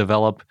 years to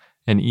develop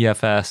an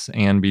EFS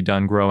and be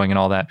done growing and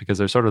all that, because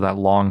there's sort of that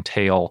long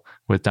tail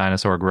with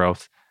dinosaur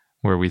growth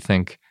where we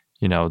think,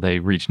 they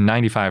reach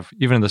 95,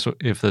 even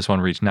if this one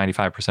reached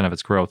 95% of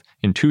its growth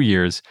in 2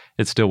 years,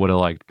 it still would have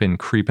like been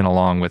creeping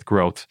along with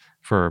growth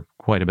for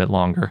quite a bit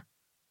longer.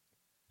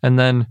 And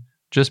then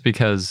just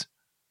because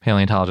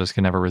paleontologists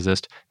can never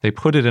resist, they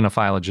put it in a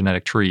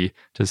phylogenetic tree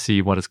to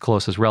see what its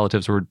closest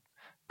relatives were.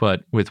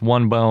 But with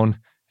one bone,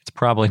 it's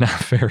probably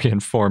not very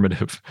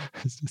informative.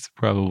 It's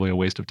probably a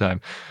waste of time.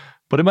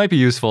 But it might be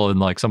useful in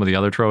like some of the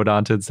other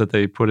troodontids that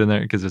they put in there,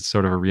 because it's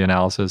sort of a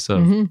reanalysis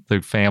of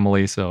the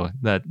family. So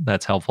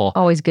that's helpful.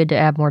 Always good to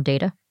add more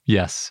data.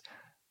 Yes.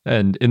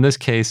 And in this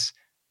case,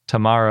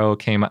 Tamaro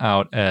came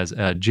out as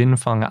a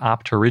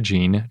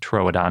Jinfeng-optorygine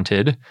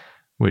troodontid,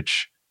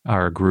 which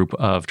are a group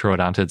of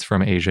troodontids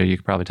from Asia. You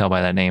can probably tell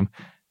by that name,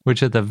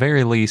 which at the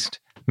very least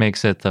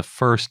makes it the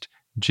first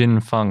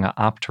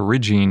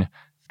Jinfeng-optorygine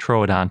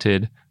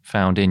troodontid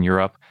found in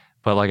Europe.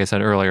 But like I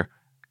said earlier,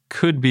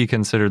 could be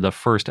considered the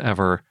first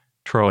ever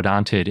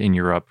troodontid in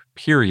Europe,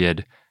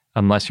 period,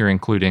 unless you're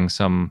including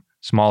some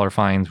smaller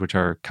finds which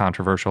are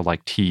controversial,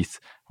 like teeth,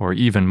 or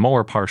even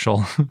more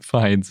partial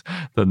finds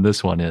than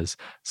this one is.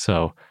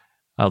 So,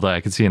 although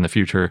I could see in the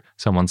future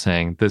someone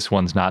saying this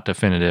one's not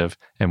definitive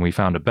and we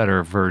found a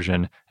better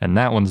version and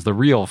that one's the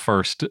real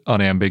first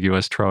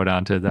unambiguous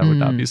troodontid, that would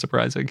not be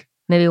surprising.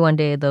 Maybe one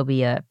day there'll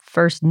be a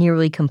first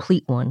nearly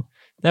complete one.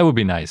 That would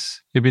be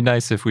nice. It'd be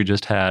nice if we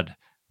just had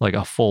like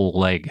a full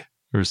leg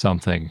or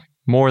something,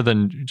 more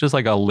than just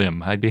like a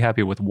limb. I'd be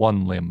happy with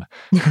one limb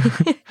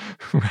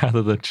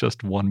rather than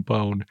just one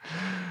bone.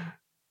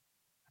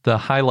 The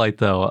highlight,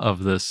 though,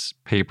 of this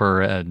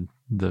paper and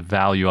the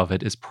value of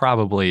it is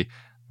probably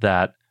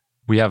that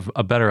we have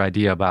a better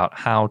idea about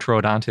how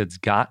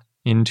troodontids got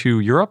into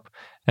Europe,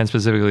 and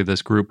specifically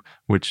this group,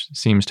 which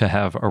seems to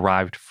have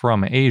arrived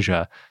from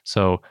Asia.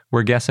 So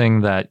we're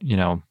guessing that,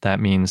 that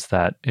means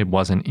that it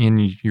wasn't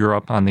in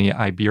Europe on the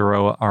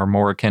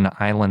Ibero-Armorican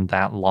island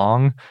that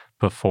long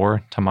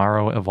before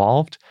Tamaro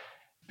evolved,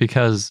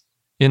 because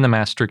in the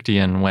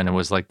Maastrichtian, when it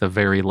was like the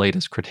very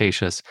latest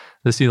Cretaceous,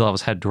 the sea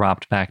levels had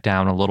dropped back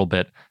down a little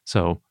bit.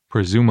 So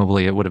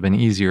presumably it would have been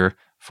easier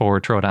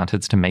for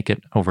troodontids to make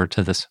it over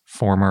to this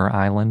former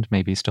island,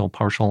 maybe still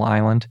partial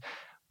island.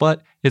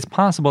 But it's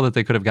possible that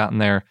they could have gotten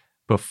there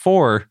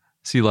before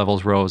sea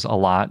levels rose a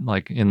lot,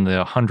 like in the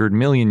 100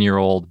 million year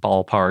old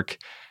ballpark,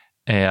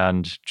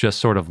 and just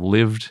sort of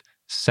lived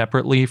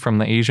separately from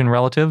the Asian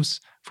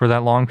relatives for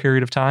that long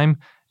period of time.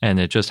 And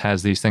it just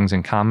has these things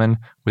in common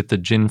with the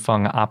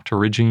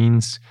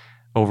Jinfeng-optorygines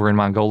over in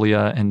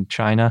Mongolia and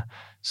China.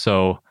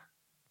 So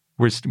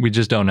we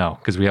just don't know,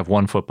 because we have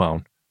one foot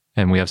bone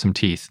and we have some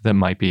teeth that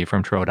might be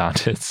from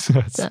troodontids.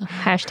 So,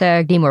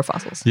 hashtag need more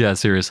fossils. Yeah,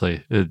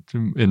 seriously.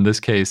 In this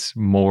case,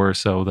 more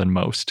so than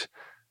most.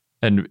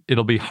 And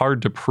it'll be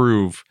hard to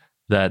prove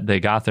that they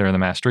got there in the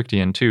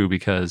Maastrichtian too,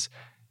 because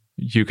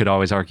you could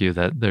always argue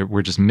that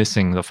we're just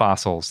missing the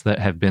fossils that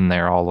have been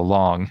there all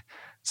along.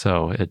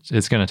 So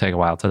it's going to take a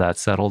while till that's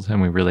settled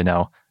and we really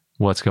know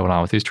what's going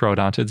on with these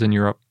troodontids in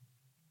Europe.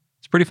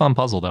 It's a pretty fun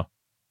puzzle, though.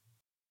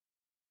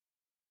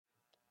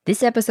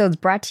 This episode's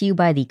brought to you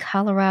by the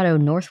Colorado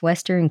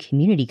Northwestern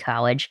Community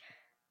College,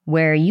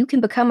 where you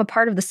can become a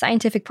part of the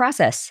scientific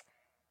process.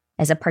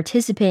 As a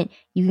participant,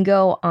 you can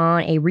go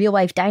on a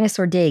real-life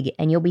dinosaur dig,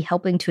 and you'll be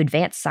helping to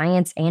advance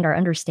science and our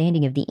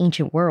understanding of the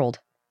ancient world.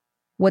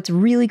 What's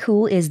really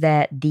cool is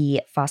that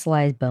the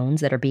fossilized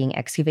bones that are being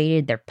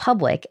excavated, they're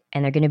public,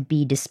 and they're going to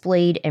be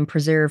displayed and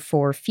preserved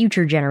for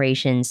future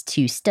generations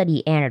to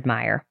study and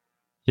admire.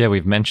 Yeah,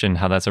 we've mentioned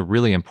how that's a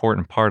really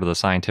important part of the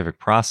scientific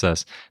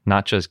process,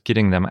 not just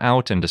getting them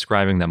out and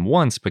describing them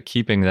once, but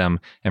keeping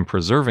them and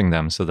preserving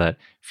them so that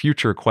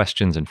future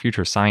questions and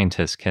future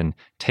scientists can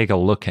take a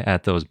look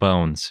at those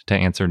bones to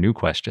answer new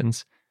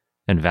questions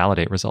and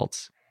validate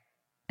results.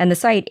 And the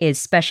site is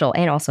special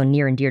and also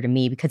near and dear to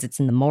me because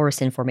it's in the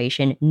Morrison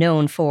Formation,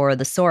 known for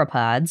the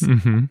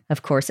sauropods,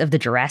 of course, of the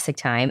Jurassic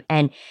time.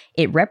 And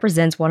it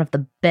represents one of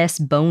the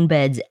best bone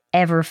beds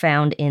ever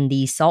found in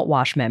the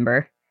saltwash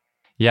member.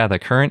 Yeah, the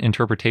current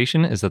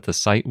interpretation is that the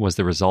site was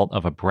the result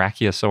of a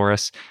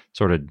Brachiosaurus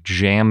sort of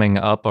jamming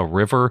up a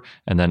river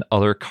and then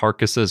other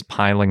carcasses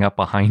piling up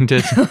behind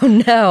it.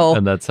 Oh, no.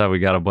 And that's how we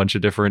got a bunch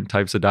of different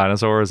types of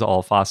dinosaurs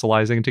all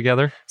fossilizing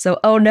together. So,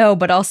 oh no,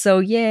 but also,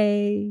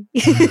 yay.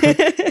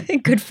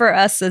 Good for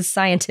us as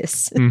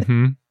scientists.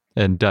 And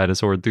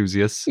dinosaur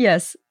enthusiasts.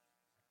 Yes.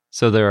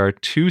 So there are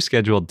 2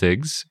 scheduled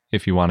digs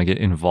if you want to get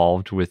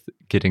involved with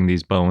getting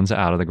these bones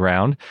out of the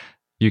ground.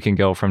 You can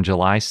go from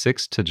July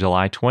 6th to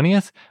July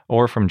 20th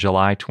or from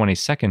July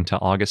 22nd to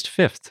August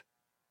 5th.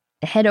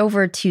 Head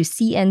over to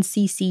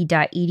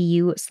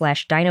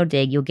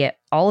cncc.edu/dinodig. You'll get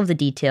all of the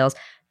details.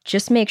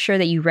 Just make sure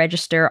that you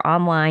register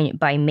online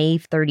by May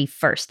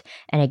 31st.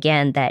 And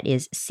again, that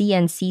is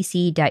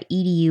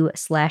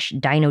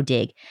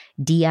cncc.edu/dinodig,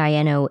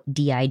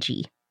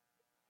 DINODIG.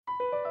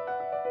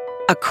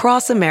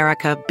 Across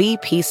America,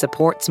 BP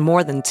supports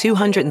more than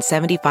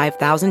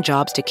 275,000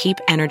 jobs to keep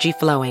energy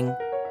flowing.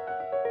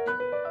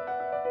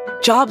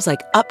 Jobs like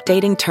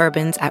updating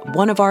turbines at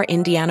one of our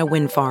Indiana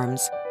wind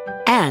farms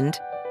and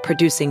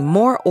producing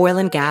more oil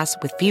and gas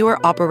with fewer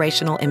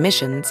operational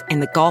emissions in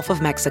the Gulf of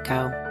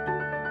Mexico.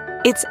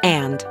 It's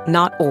and,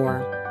 not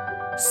or.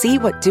 See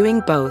what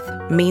doing both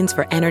means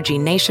for energy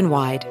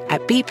nationwide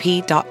at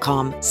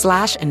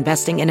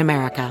bp.com/investing in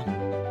America.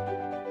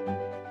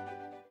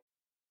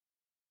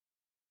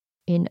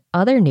 In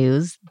other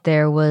news,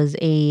 there was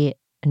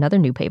another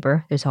new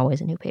paper. There's always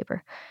a new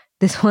paper.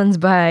 This one's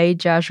by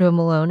Joshua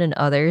Malone and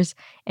others,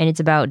 and it's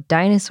about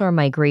dinosaur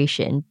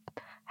migration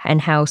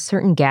and how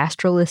certain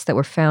gastroliths that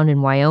were found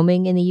in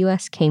Wyoming in the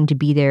U.S. came to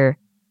be there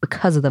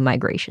because of the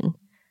migration.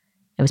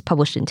 It was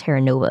published in Terra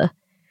Nova.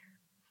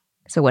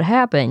 So what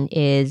happened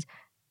is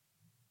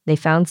they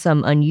found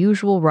some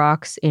unusual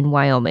rocks in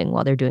Wyoming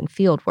while they're doing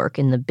field work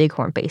in the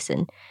Bighorn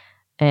Basin.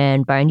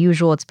 And by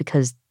unusual, it's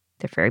because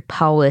they're very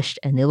polished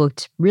and they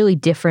looked really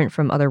different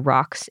from other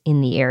rocks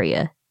in the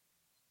area.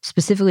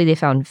 Specifically, they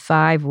found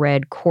 5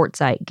 red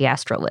quartzite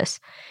gastroliths.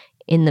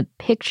 In the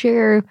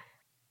picture,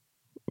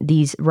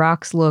 these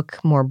rocks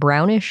look more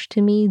brownish to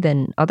me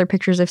than other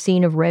pictures I've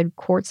seen of red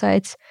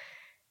quartzites.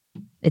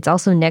 It's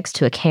also next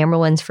to a camera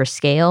lens for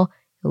scale.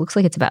 It looks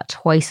like it's about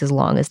twice as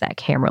long as that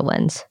camera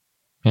lens.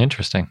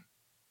 Interesting.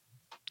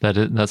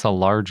 That's a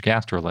large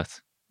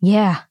gastrolith.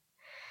 Yeah,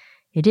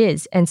 it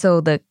is. And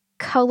so the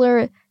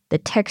color, the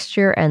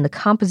texture, and the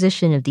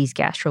composition of these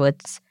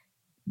gastroliths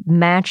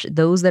match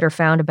those that are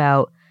found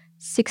about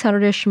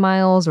 600-ish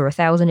miles or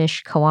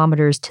 1,000-ish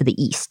kilometers to the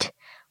east,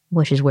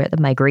 which is where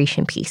the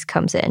migration piece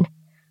comes in.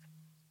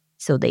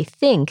 So they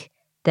think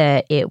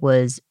that it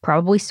was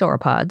probably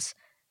sauropods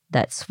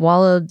that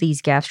swallowed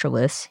these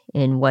gastroliths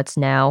in what's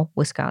now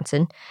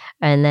Wisconsin,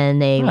 and then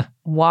they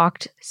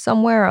walked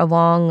somewhere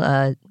along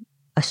a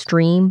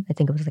stream. I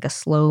think it was like a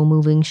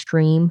slow-moving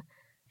stream,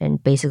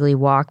 and basically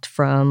walked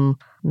from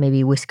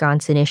maybe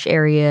Wisconsin-ish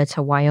area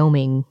to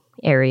Wyoming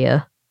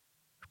area.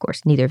 Of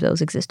course, neither of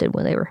those existed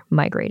when they were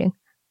migrating.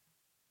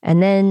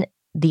 And then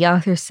the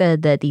author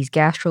said that these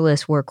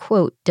gastroliths were,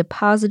 quote,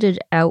 deposited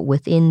out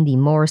within the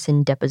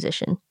Morrison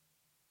deposition.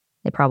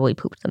 They probably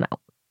pooped them out.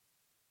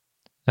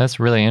 That's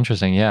really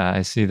interesting. Yeah,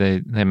 I see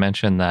they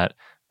mentioned that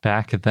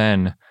back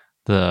then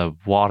the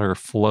water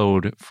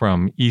flowed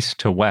from east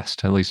to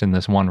west, at least in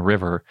this one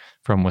river,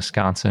 from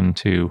Wisconsin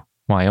to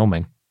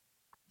Wyoming.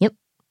 Yep.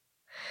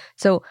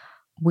 So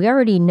we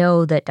already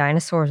know that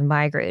dinosaurs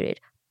migrated,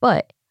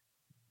 but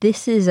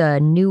this is a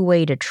new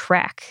way to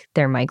track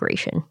their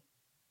migration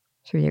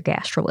through their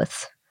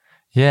gastroliths.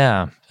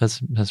 Yeah,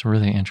 that's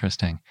really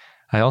interesting.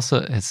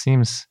 It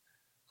seems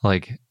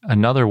like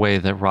another way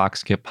that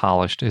rocks get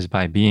polished is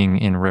by being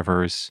in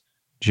rivers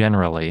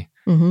generally,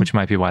 which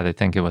might be why they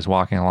think it was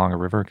walking along a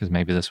river, because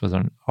maybe this was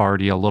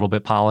already a little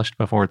bit polished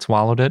before it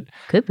swallowed it.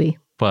 Could be.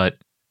 But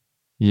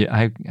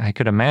yeah, I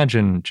could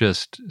imagine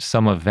just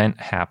some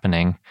event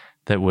happening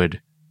that would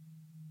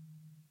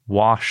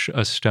wash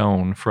a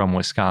stone from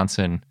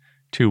Wisconsin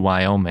to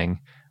Wyoming,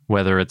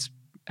 whether it's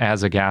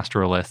as a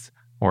gastrolith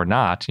or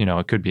not. You know,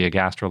 it could be a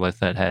gastrolith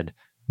that had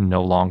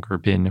no longer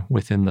been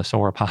within the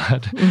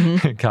sauropod.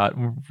 It got,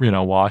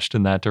 washed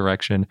in that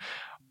direction.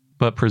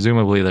 But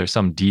presumably there's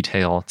some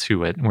detail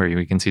to it where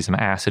we can see some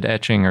acid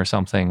etching or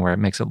something where it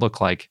makes it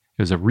look like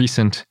it was a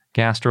recent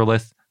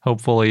gastrolith,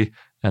 hopefully,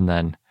 and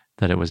then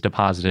that it was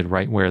deposited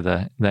right where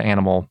the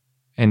animal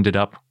ended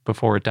up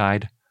before it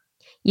died.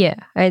 Yeah,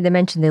 they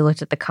mentioned they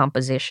looked at the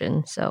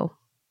composition, so.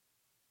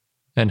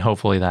 And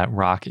hopefully that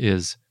rock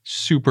is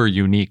super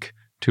unique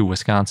to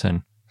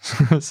Wisconsin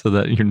so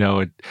that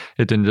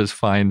it didn't just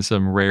find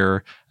some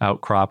rare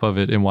outcrop of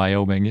it in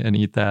Wyoming and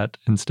eat that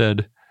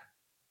instead.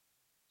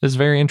 It's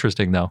very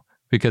interesting, though,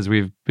 because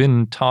we've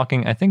been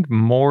talking, I think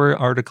more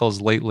articles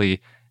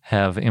lately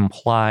have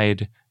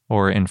implied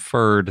or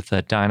inferred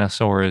that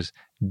dinosaurs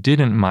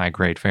didn't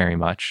migrate very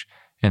much,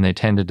 and they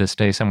tended to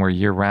stay somewhere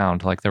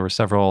year-round. Like there were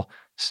several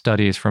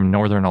studies from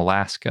northern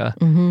Alaska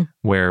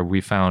where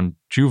we found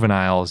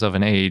juveniles of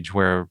an age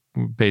where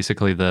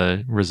basically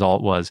the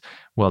result was,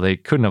 well, they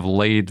couldn't have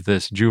laid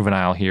this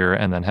juvenile here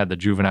and then had the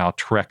juvenile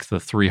trek the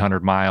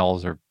 300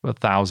 miles or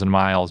 1,000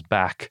 miles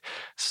back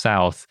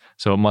south.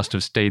 So it must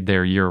have stayed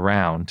there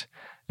year-round.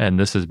 And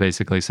this is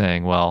basically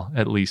saying, well,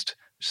 at least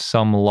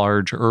some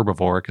large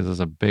herbivore, because it's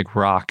a big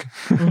rock,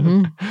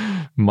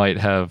 might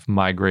have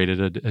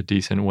migrated a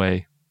decent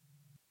way.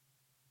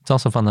 It's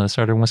also fun that I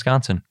started in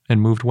Wisconsin and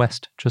moved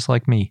west, just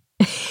like me.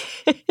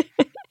 It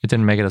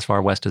didn't make it as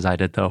far west as I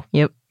did, though.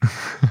 Yep.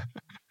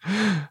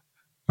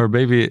 Or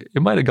maybe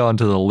it might have gone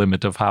to the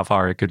limit of how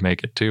far it could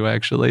make it to,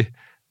 actually.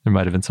 There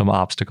might have been some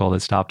obstacle that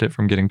stopped it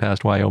from getting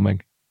past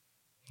Wyoming,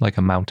 like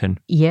a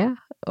mountain. Yeah,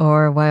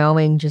 or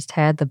Wyoming just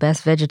had the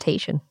best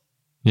vegetation.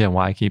 Yeah,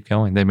 why keep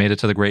going? They made it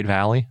to the Great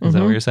Valley? Is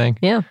that what you're saying?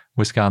 Yeah.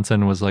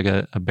 Wisconsin was like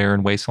a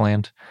barren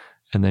wasteland,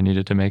 and they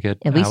needed to make it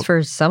At least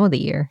for some of the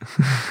year.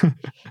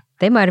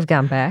 They might have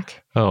gone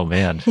back. Oh,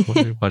 man.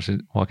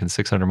 Walking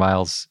 600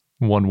 miles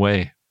one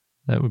way.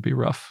 That would be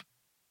rough.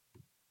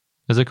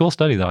 It's a cool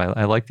study, though.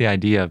 I like the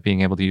idea of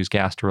being able to use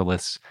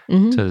gastroliths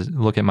to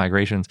look at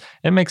migrations.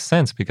 It makes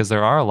sense because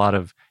there are a lot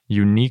of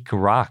unique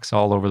rocks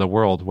all over the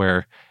world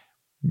where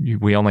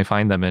we only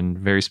find them in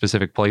very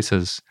specific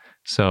places.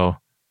 So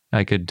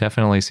I could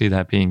definitely see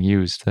that being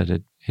used, that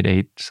it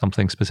ate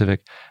something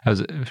specific. As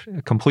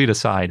a complete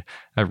aside,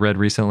 I've read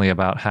recently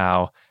about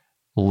how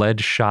lead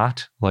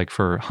shot, like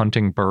for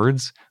hunting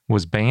birds,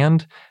 was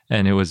banned,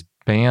 and it was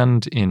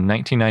banned in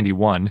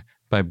 1991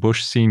 by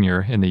Bush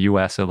Sr. in the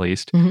U.S. at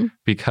least,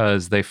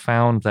 because they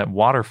found that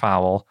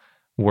waterfowl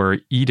were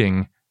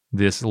eating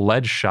this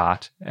lead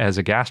shot as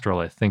a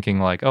gastrolith, thinking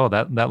like, oh,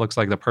 that looks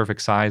like the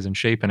perfect size and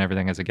shape and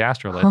everything as a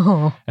gastrolith.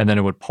 Oh. And then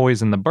it would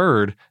poison the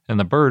bird, and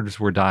the birds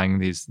were dying,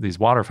 these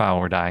waterfowl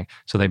were dying.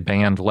 So they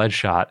banned lead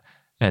shot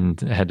and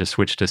had to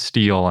switch to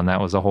steel. And that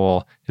was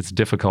it's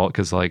difficult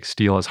because like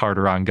steel is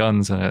harder on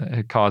guns, and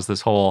it caused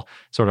this whole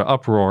sort of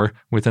uproar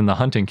within the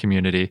hunting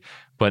community.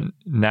 But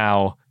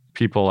now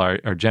people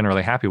are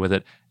generally happy with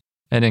it.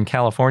 And in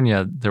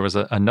California, there was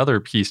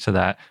another piece to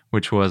that,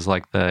 which was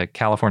like the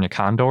California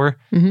condor.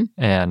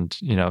 And,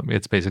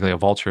 it's basically a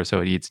vulture,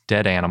 so it eats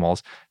dead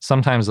animals.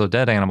 Sometimes those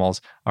dead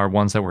animals are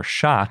ones that were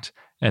shot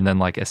and then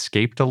like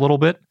escaped a little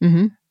bit.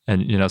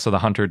 And, so the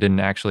hunter didn't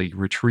actually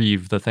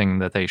retrieve the thing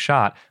that they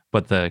shot,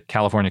 but the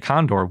California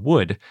condor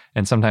would.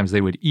 And sometimes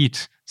they would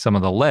eat some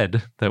of the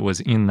lead that was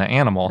in the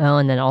animal. Oh,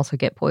 and then also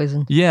get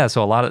poisoned. Yeah,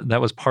 so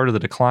that was part of the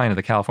decline of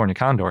the California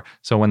condor.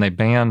 So when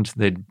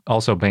they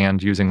also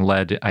banned using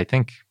lead, I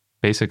think,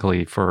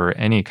 basically for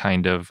any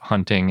kind of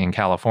hunting in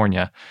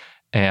California.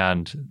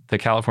 And the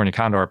California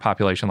condor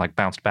population like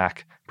bounced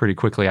back pretty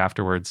quickly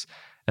afterwards.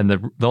 And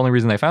the only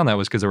reason they found that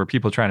was because there were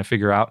people trying to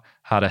figure out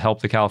how to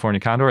help the California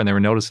condor, and they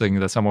were noticing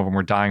that some of them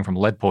were dying from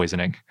lead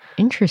poisoning.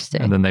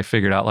 Interesting. And then they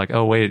figured out like,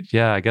 oh, wait,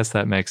 yeah, I guess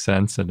that makes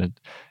sense. And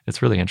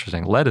it's really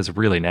interesting. Lead is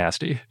really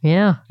nasty.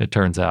 Yeah. It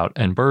turns out.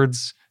 And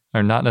birds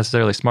are not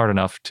necessarily smart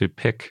enough to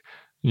pick,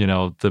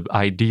 the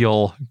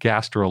ideal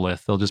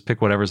gastrolith. They'll just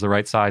pick whatever's the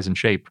right size and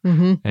shape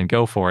and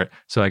go for it.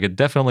 So I could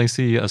definitely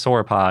see a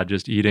sauropod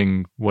just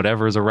eating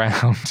whatever's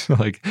around,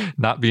 like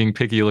not being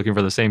picky, looking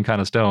for the same kind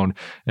of stone.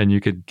 And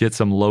you could get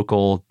some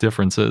local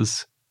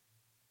differences.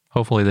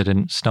 Hopefully they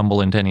didn't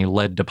stumble into any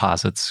lead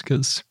deposits,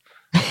 because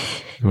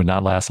it would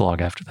not last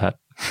long after that.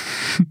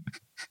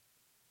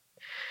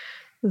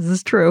 This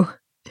is true.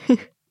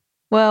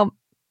 Well,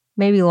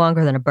 maybe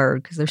longer than a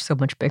bird because they're so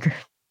much bigger.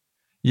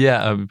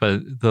 Yeah,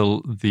 but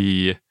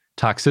the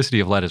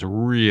toxicity of lead is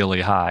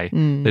really high.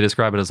 They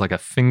describe it as like a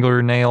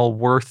fingernail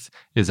worth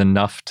is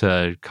enough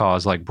to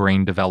cause like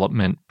brain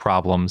development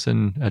problems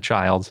in a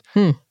child,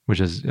 which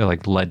is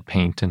like lead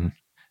paint. And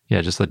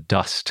yeah, just the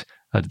dust,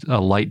 a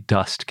light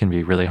dust can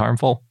be really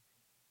harmful.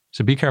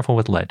 So be careful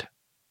with lead.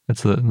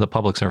 That's the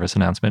public service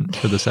announcement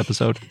for this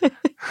episode.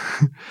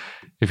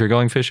 If you're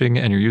going fishing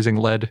and you're using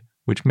lead,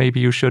 which maybe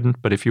you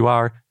shouldn't, but if you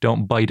are,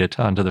 don't bite it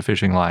onto the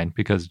fishing line,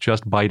 because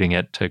just biting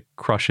it to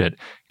crush it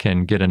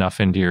can get enough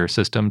into your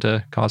system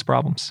to cause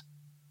problems.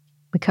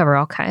 We cover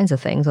all kinds of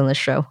things on this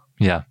show.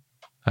 Yeah.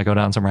 I go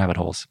down some rabbit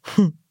holes.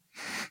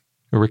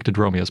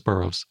 Eryctodromius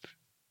burrows.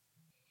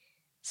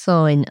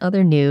 So in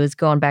other news,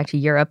 going back to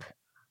Europe,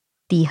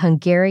 the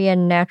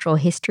Hungarian Natural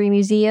History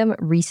Museum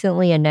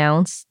recently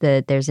announced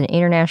that there's an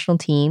international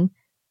team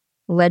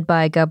led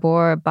by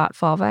Gabor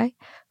Botfalvai,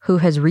 who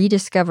has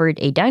rediscovered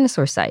a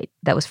dinosaur site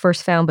that was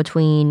first found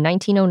between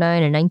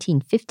 1909 and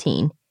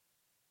 1915.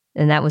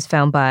 And that was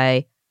found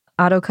by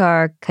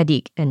Ottokar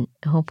Kadik. And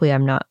hopefully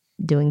I'm not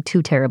doing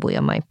too terribly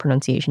on my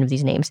pronunciation of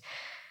these names.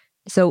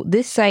 So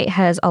this site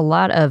has a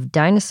lot of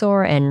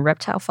dinosaur and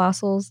reptile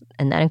fossils,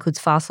 and that includes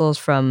fossils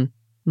from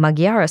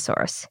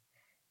Magyarosaurus.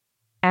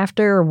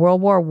 After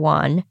World War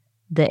I,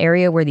 the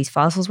area where these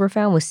fossils were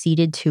found was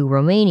ceded to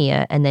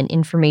Romania, and then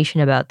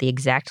information about the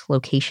exact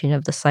location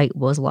of the site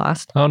was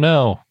lost. Oh,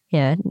 no.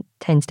 Yeah, it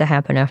tends to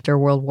happen after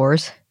world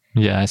wars.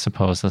 Yeah, I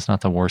suppose that's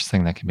not the worst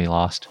thing that can be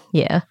lost.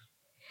 Yeah.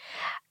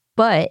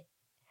 But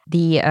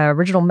the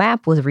original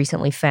map was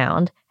recently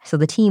found, so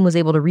the team was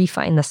able to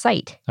refine the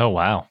site. Oh,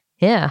 wow.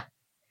 Yeah.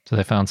 So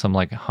they found some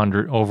like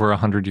over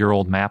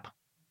 100-year-old map.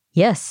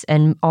 Yes,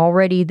 and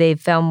already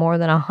they've found more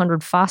than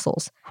 100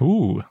 fossils.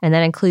 Ooh. And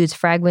that includes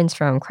fragments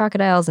from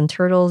crocodiles and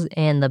turtles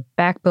and the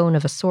backbone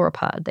of a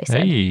sauropod, they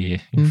said.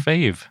 Hey, your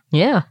fave.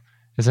 Yeah.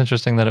 It's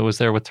interesting that it was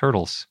there with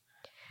turtles.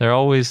 They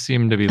always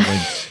seem to be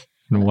linked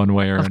in one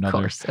way or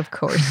another. Of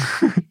course.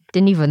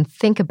 Didn't even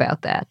think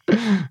about that.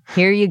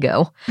 Here you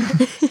go.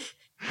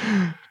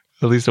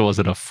 At least it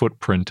wasn't a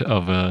footprint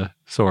of a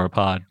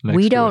sauropod next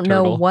We to a don't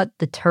know turtle. what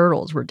the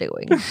turtles were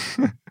doing.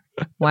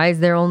 Why is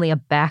there only a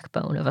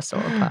backbone of a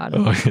sauropod?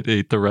 Oh, it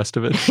ate the rest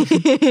of it.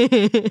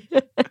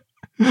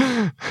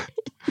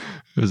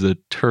 It was a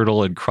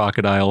turtle and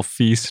crocodile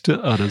feast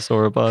on a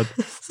sauropod.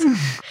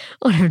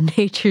 One of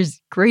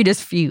nature's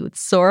greatest feuds,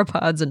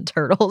 sauropods and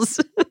turtles.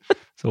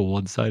 It's a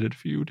one-sided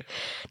feud.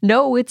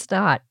 No, it's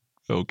not.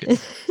 Okay.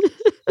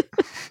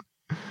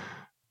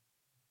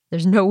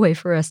 There's no way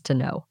for us to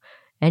know.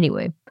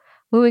 Anyway,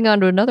 moving on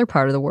to another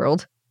part of the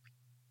world.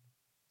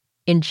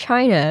 In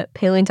China,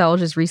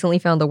 paleontologists recently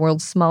found the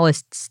world's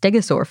smallest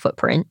stegosaur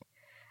footprint.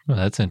 Well,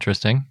 that's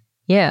interesting.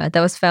 Yeah, that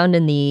was found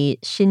in the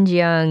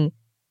Xinjiang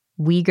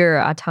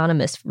Uyghur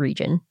Autonomous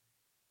Region.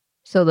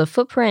 So the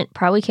footprint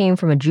probably came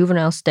from a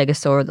juvenile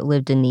stegosaur that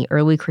lived in the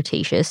early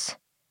Cretaceous.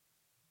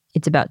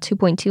 It's about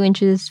 2.2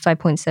 inches,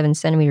 5.7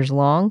 centimeters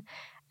long,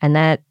 and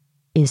that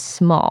is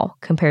small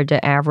compared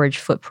to average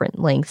footprint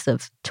lengths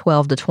of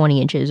 12 to 20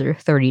 inches or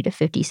 30 to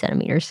 50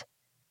 centimeters.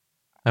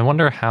 I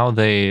wonder how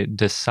they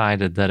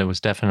decided that it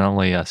was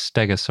definitely a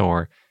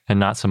stegosaur and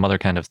not some other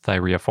kind of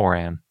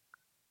thyreophoran.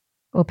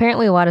 Well,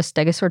 apparently a lot of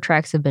stegosaur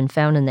tracks have been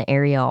found in the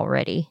area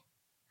already,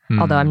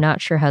 although I'm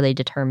not sure how they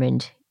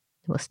determined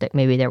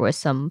maybe there was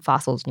some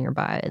fossils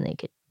nearby and they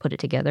could put it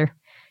together.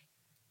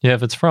 Yeah,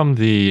 if it's from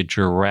the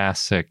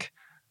Jurassic,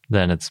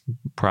 then it's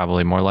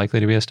probably more likely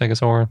to be a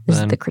stegosaur. This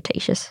is the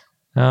Cretaceous.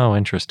 Oh,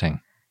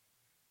 interesting.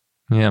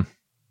 Yeah.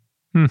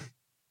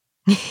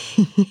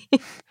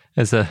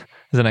 As an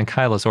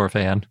ankylosaur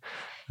fan,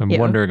 I'm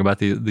wondering about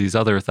these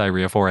other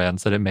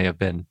thyreophorans that it may have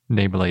been,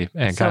 namely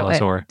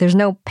ankylosaur. So, there's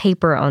no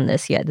paper on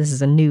this yet. This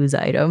is a news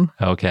item.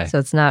 Okay. So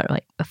it's not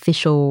like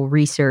official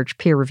research,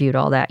 peer-reviewed,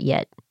 all that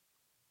yet.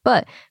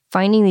 But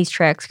finding these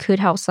tracks could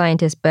help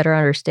scientists better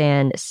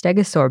understand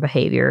stegosaur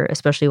behavior,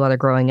 especially while they're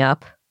growing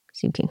up.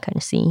 So you can kind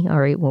of see, all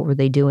right, what were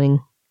they doing?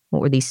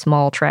 What were these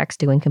small tracks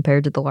doing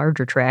compared to the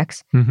larger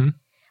tracks? Mm-hmm.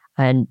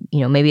 And,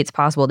 maybe it's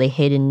possible they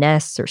hid in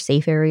nests or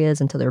safe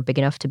areas until they were big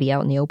enough to be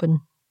out in the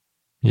open.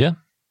 Yeah.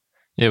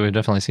 Yeah, we've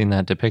definitely seen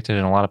that depicted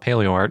in a lot of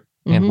paleo art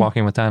and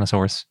Walking with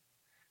Dinosaurs.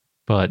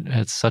 But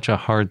it's such a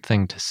hard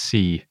thing to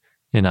see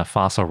in a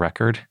fossil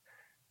record.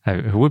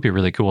 It would be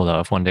really cool, though,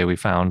 if one day we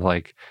found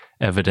like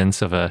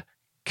evidence of a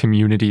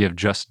community of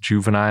just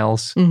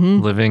juveniles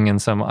living in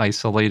some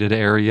isolated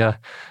area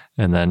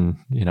and then,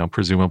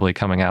 presumably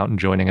coming out and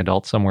joining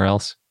adults somewhere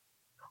else.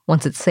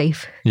 Once it's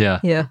safe. Yeah.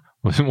 Yeah.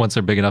 Once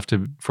they're big enough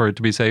for it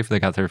to be safe, they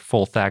got their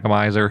full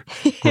Thagomizer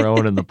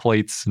grown and the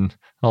plates and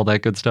all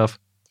that good stuff.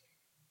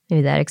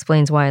 Maybe that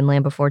explains why in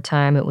Land Before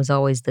Time it was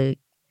always the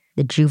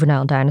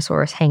juvenile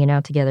dinosaurs hanging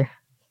out together.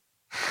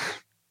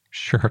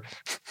 Sure.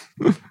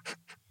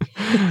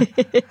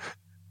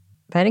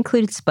 That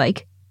included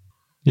Spike.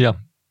 Yeah,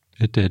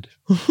 it did.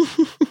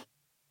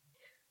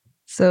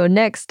 So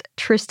next,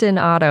 Tristan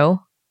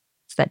Otto.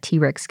 It's that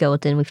T-Rex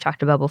skeleton we've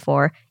talked about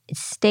before.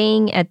 It's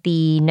staying at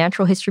the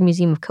Natural History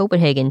Museum of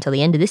Copenhagen until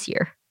the end of this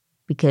year.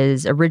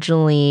 Because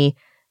originally,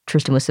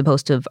 Tristan was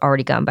supposed to have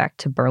already gone back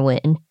to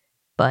Berlin.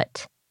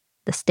 But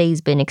the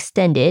stay's been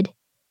extended.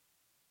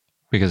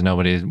 Because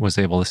nobody was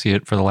able to see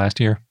it for the last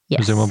year,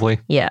 presumably.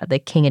 Yeah, the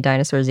King of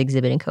Dinosaurs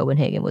exhibit in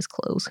Copenhagen was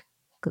closed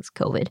because of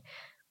COVID.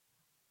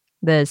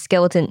 The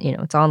skeleton,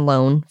 it's on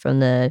loan from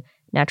the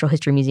Natural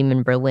History Museum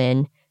in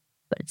Berlin,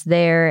 but it's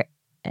there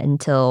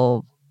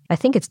until, I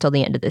think it's till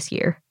the end of this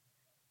year.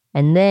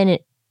 And then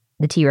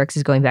the T-Rex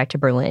is going back to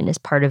Berlin as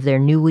part of their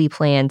newly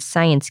planned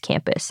science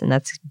campus, and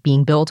that's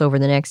being built over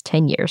the next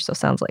 10 years, so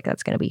sounds like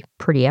that's going to be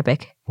pretty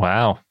epic.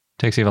 Wow.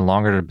 Takes even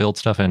longer to build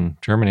stuff in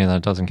Germany than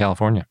it does in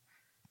California.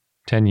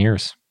 10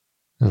 years.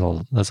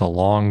 That's a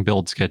long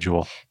build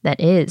schedule.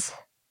 That is.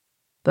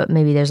 But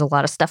maybe there's a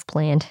lot of stuff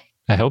planned.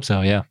 I hope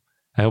so, yeah.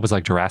 I hope it's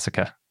like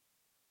Jurassica.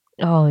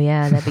 Oh,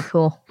 yeah, that'd be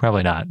cool.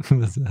 Probably not.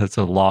 That's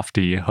a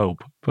lofty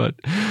hope. But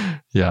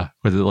yeah,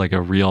 with it like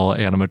a real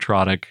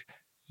animatronic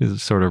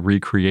sort of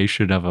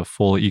recreation of a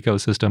full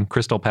ecosystem.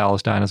 Crystal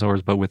Palace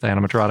dinosaurs, but with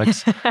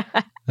animatronics.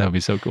 That would be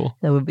so cool.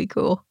 That would be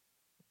cool.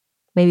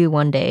 Maybe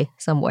one day,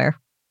 somewhere.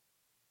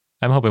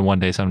 I'm hoping one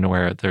day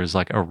somewhere there's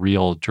like a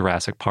real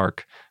Jurassic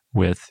Park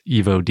with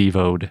Evo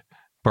Devoed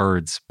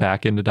birds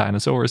back into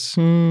dinosaurs.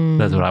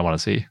 That's what I want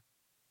to see.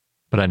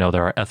 But I know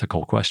there are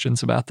ethical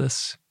questions about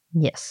this.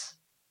 Yes.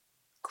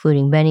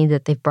 Including many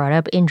that they've brought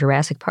up in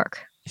Jurassic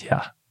Park.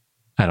 Yeah.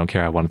 I don't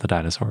care. I wanted the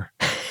dinosaur.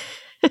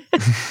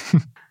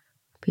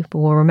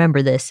 People will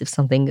remember this if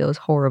something goes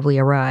horribly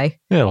awry.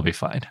 It'll be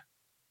fine.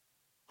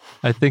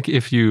 I think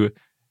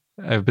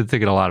I've been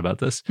thinking a lot about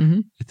this.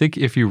 Mm-hmm. I think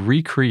if you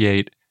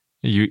recreate,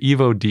 you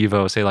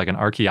Evo-Devo, say like an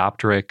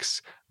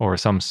Archaeopteryx or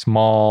some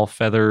small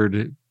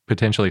feathered,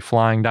 potentially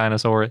flying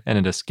dinosaur, and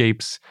it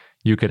escapes,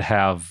 you could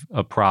have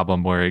a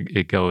problem where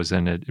it goes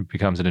and it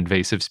becomes an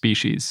invasive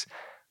species.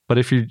 But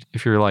if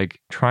you're like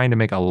trying to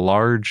make a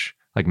large,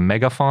 like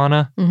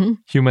megafauna,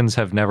 humans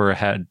have never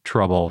had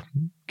trouble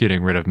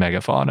getting rid of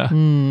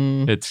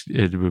megafauna.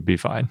 It would be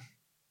fine.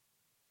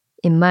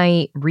 It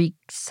might wreak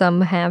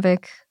some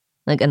havoc.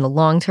 Like in the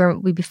long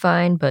term, we'd be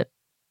fine, but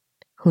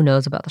who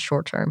knows about the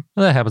short term?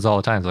 Well, that happens all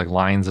the time. It's like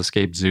lions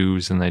escape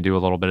zoos and they do a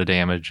little bit of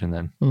damage, and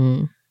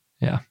then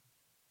yeah,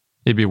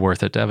 it'd be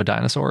worth it to have a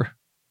dinosaur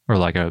or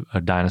like a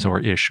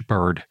dinosaur-ish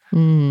bird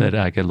that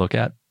I could look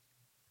at.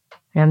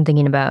 I'm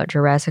thinking about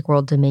Jurassic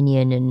World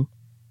Dominion and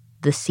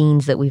the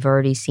scenes that we've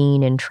already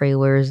seen in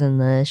trailers and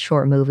the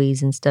short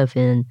movies and stuff,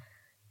 and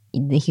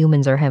the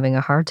humans are having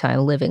a hard time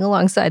living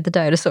alongside the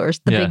dinosaurs,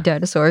 the big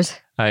dinosaurs.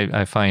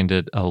 I find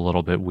it a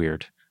little bit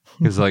weird.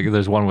 Because like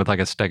there's one with like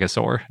a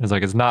stegosaur. It's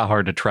like it's not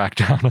hard to track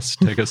down a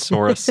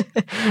stegosaurus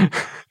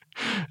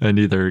and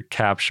either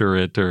capture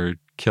it or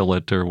kill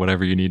it or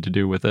whatever you need to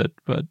do with it.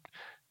 But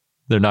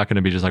they're not going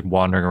to be just like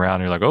wandering around.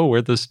 And you're like, oh,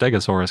 where'd this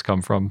stegosaurus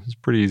come from? It's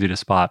pretty easy to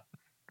spot.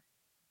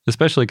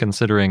 Especially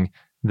considering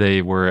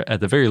they were at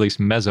the very least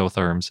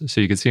mesotherms,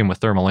 so you could see them with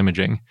thermal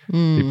imaging.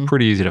 It'd be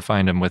pretty easy to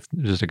find them with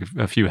just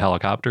a few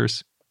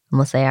helicopters.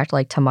 Unless they act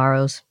like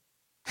Tamaros.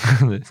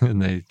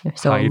 And they're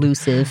so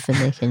elusive and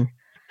they can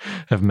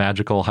have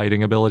magical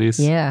hiding abilities.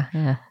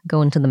 Yeah.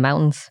 Go into the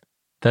mountains.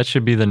 That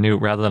should be the new,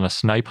 rather than a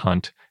snipe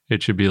hunt,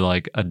 it should be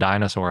like a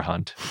dinosaur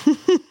hunt.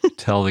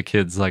 Tell the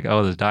kids like,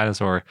 oh, this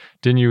dinosaur,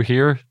 didn't you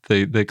hear?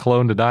 They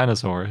cloned a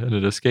dinosaur and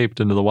it escaped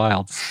into the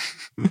wilds.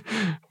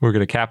 We're going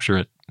to capture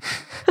it.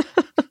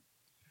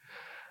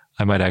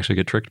 I might actually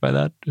get tricked by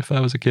that if I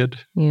was a kid.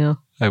 Yeah.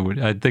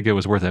 I'd think it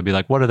was worth it. I'd be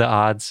like, what are the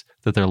odds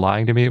that they're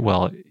lying to me?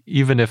 Well,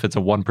 even if it's a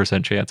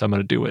 1% chance, I'm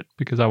going to do it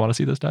because I want to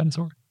see this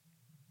dinosaur.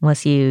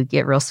 Unless you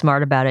get real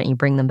smart about it and you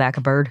bring them back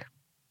a bird.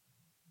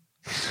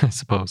 I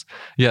suppose.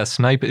 Yeah,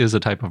 snipe is a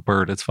type of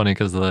bird. It's funny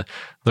because the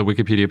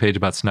Wikipedia page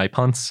about snipe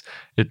hunts,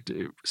 it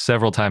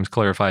several times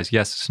clarifies,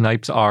 yes,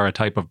 snipes are a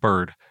type of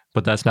bird,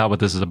 but that's not what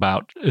this is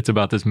about. It's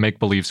about this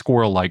make-believe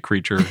squirrel-like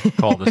creature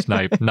called a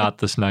snipe, not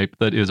the snipe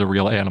that is a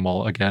real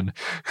animal again.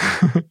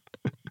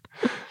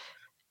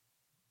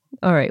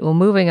 All right, well,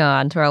 moving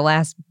on to our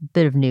last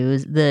bit of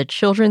news. The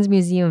Children's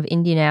Museum of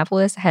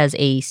Indianapolis has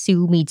a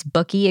Sue Meets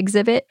Bucky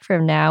exhibit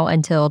from now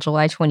until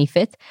July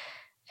 25th.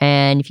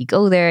 And if you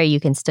go there, you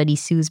can study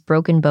Sue's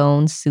broken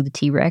bones, Sue the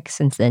T-Rex,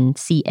 and then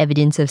see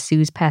evidence of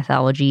Sue's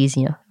pathologies,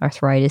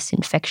 arthritis,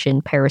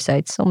 infection,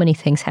 parasites. So many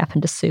things happen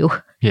to Sue.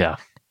 Yeah.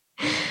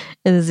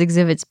 And this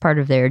exhibit's part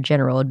of their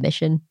general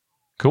admission.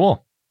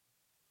 Cool.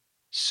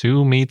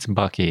 Sue Meets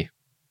Bucky.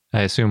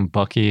 I assume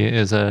Bucky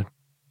is a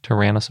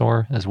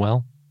tyrannosaur as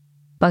well?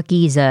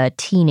 Bucky's a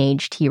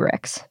teenage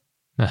T-Rex.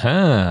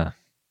 Uh-huh.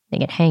 They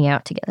can hang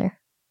out together.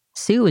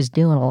 Sue is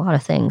doing a lot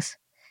of things.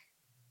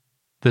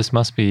 This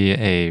must be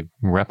a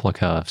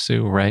replica of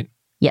Sue, right?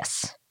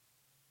 Yes.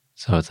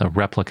 So it's a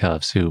replica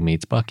of Sue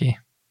Meets Bucky.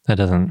 That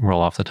doesn't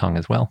roll off the tongue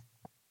as well.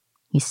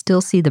 You still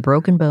see the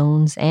broken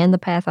bones and the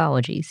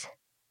pathologies.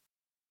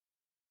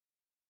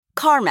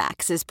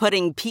 CarMax is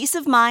putting peace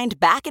of mind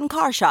back in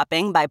car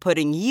shopping by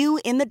putting you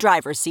in the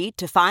driver's seat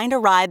to find a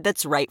ride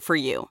that's right for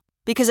you.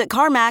 Because at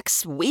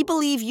CarMax, we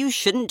believe you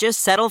shouldn't just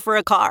settle for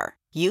a car.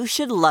 You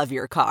should love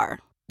your car.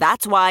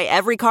 That's why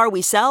every car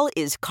we sell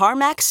is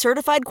CarMax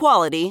certified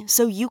quality,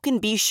 so you can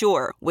be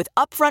sure with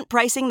upfront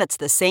pricing that's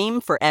the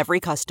same for every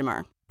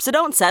customer. So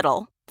don't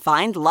settle.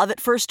 Find love at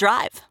first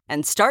drive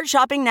and start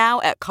shopping now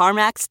at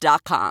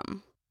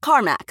CarMax.com.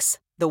 CarMax,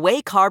 the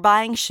way car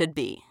buying should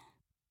be.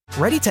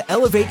 Ready to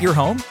elevate your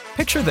home?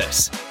 Picture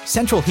this: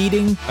 central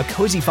heating, a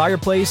cozy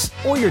fireplace,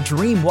 or your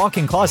dream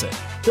walk-in closet.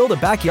 Build a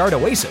backyard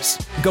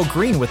oasis, go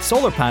green with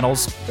solar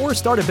panels, or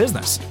start a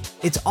business.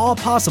 It's all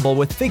possible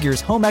with Figure's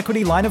home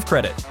equity line of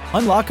credit.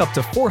 Unlock up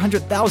to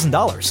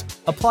 $400,000.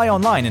 Apply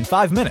online in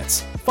 5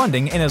 minutes.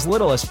 Funding in as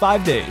little as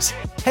 5 days.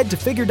 Head to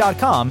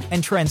Figure.com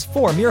and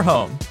transform your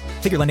home.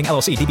 Figure Lending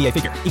LLC, DBA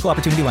Figure, Equal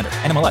Opportunity Lender,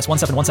 NMLS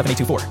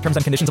 1717824. Terms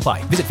and conditions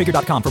apply. Visit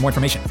Figure.com for more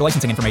information. For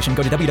licensing information,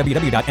 go to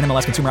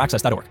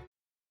www.nmlsconsumeraccess.org.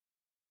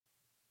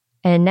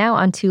 And now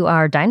onto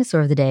our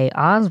dinosaur of the day,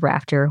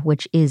 Ozraptor,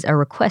 which is a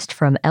request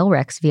from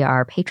Elrex via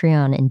our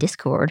Patreon and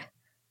Discord.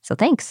 So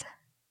thanks.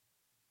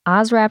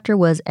 Ozraptor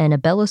was an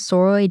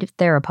abelosauroid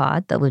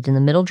theropod that lived in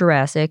the Middle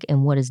Jurassic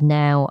in what is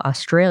now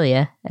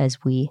Australia,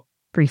 as we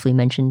briefly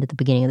mentioned at the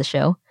beginning of the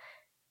show.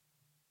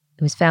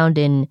 It was found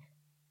in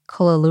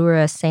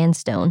Colalura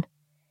sandstone.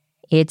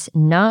 It's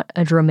not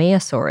a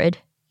dromaeosaurid,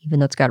 even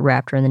though it's got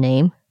raptor in the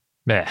name.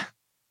 Yeah,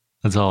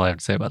 that's all I have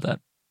to say about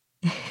that.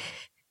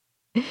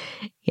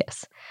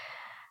 Yes.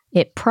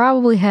 It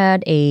probably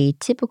had a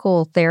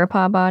typical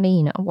theropod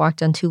body,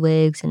 walked on two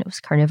legs, and it was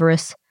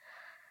carnivorous.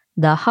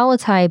 The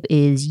holotype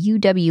is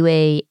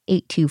UWA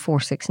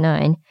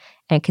 82469,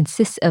 and it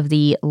consists of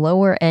the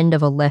lower end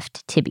of a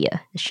left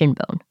tibia, the shin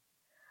bone.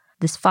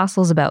 This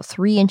fossil is about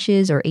 3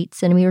 inches or 8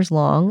 centimeters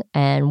long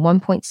and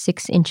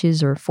 1.6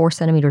 inches or 4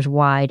 centimeters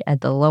wide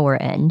at the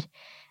lower end.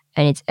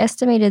 And it's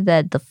estimated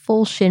that the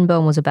full shin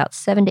bone was about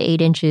 7 to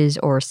 8 inches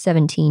or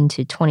 17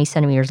 to 20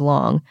 centimeters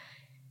long.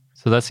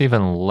 So that's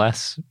even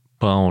less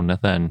bone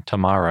than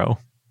Tamaro,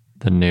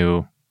 the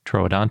new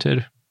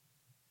troodontid.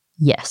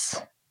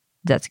 Yes,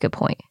 that's a good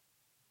point.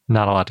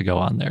 Not a lot to go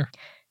on there.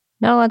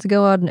 Not a lot to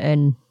go on,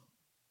 and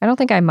I don't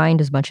think I mind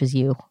as much as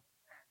you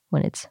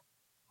when it's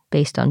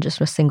based on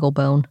just a single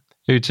bone.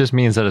 It just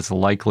means that it's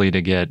likely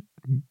to get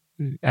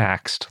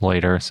axed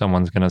later.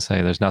 Someone's going to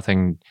say there's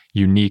nothing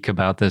unique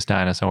about this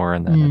dinosaur,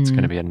 and then it's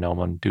going to be a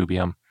nomen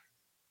dubium.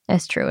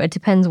 That's true. It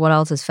depends what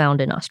else is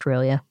found in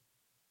Australia.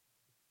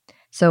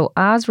 So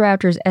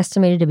Ozraptor is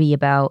estimated to be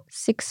about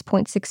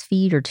 6.6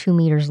 feet or 2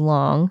 meters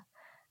long,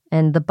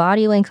 and the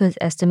body length was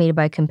estimated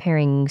by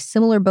comparing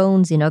similar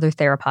bones in other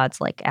theropods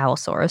like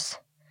Allosaurus.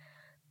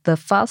 The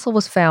fossil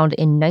was found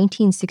in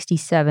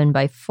 1967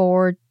 by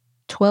 4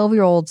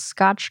 12-year-old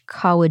Scotch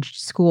college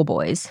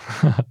schoolboys.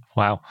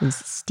 Wow.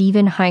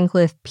 Stephen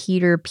Hincliffe,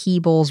 Peter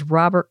Peebles,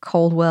 Robert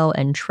Caldwell,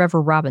 and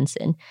Trevor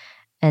Robinson,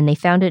 and they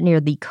found it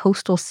near the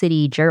coastal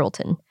city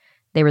Geraldton.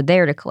 They were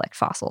there to collect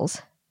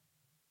fossils.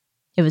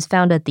 It was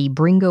found at the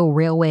Bringo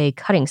Railway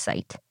cutting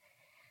site.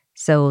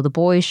 So the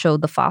boys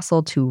showed the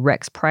fossil to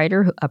Rex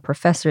Pryder, a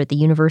professor at the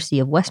University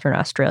of Western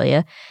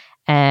Australia,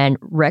 and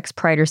Rex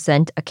Pryder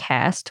sent a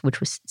cast,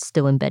 which was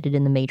still embedded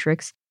in the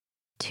matrix,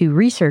 to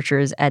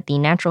researchers at the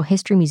Natural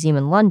History Museum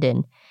in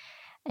London.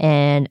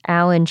 And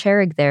Alan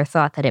Cherig there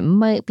thought that it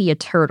might be a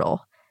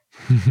turtle,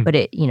 but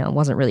it,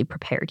 wasn't really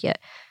prepared yet.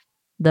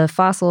 The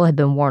fossil had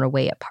been worn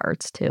away at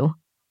parts, too.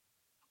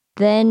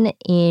 Then,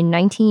 in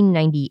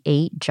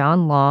 1998,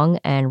 John Long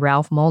and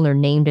Ralph Molnar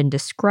named and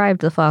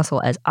described the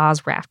fossil as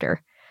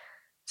Ozraptor.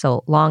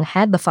 So Long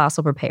had the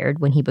fossil prepared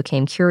when he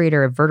became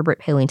curator of vertebrate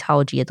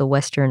paleontology at the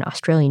Western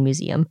Australian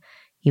Museum.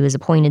 He was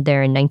appointed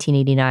there in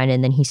 1989,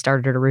 and then he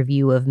started a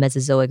review of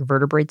Mesozoic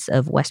vertebrates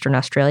of Western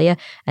Australia,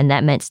 and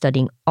that meant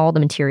studying all the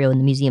material in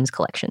the museum's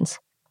collections.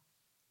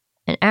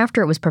 And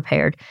after it was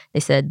prepared, they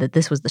said that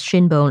this was the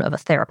shin bone of a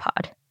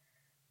theropod.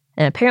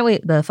 And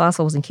apparently the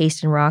fossil was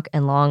encased in rock,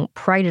 and Long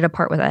pried it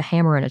apart with a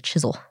hammer and a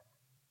chisel.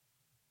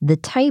 The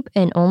type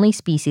and only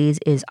species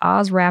is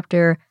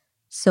Ozraptor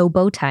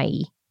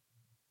sobotai,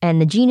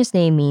 and the genus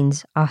name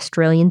means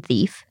Australian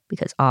thief,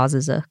 because Oz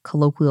is a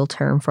colloquial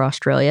term for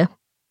Australia.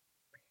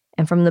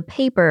 And from the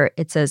paper,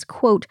 it says,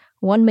 quote,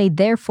 "One may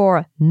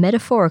therefore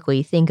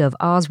metaphorically think of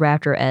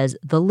Ozraptor as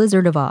the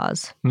Lizard of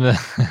Oz."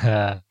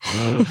 That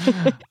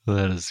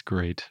is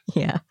great.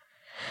 Yeah.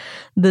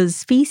 The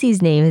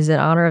species name is in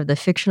honor of the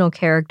fictional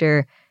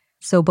character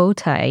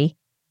Sobotai,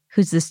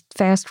 who's this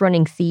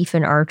fast-running thief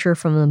and archer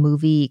from the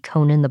movie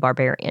Conan the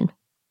Barbarian.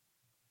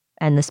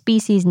 And the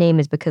species name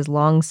is because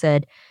Long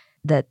said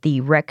that the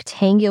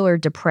rectangular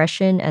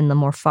depression and the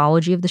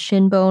morphology of the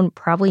shin bone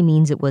probably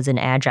means it was an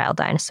agile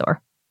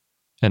dinosaur.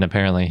 And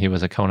apparently he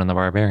was a Conan the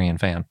Barbarian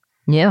fan.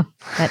 Yeah,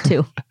 that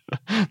too.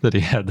 That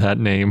he had that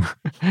name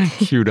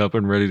queued up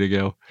and ready to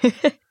go.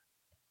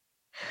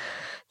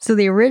 So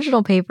the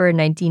original paper in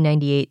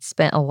 1998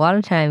 spent a lot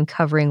of time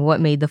covering what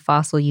made the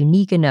fossil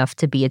unique enough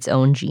to be its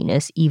own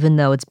genus, even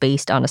though it's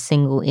based on a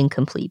single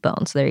incomplete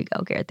bone. So there you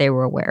go, Garrett. They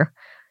were aware.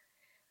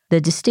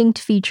 The distinct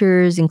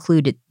features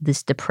included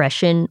this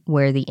depression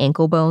where the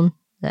ankle bone,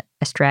 the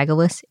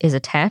astragalus, is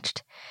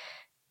attached,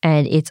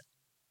 and it's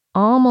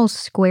almost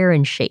square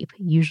in shape.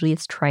 Usually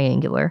it's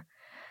triangular.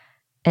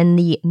 And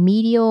the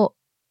medial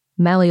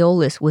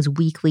malleolus was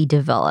weakly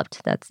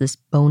developed. That's this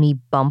bony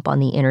bump on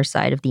the inner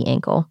side of the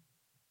ankle.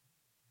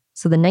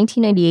 So the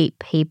 1998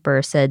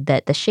 paper said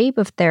that the shape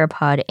of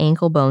theropod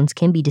ankle bones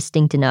can be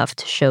distinct enough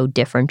to show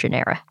different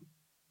genera.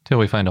 Till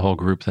we find a whole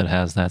group that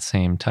has that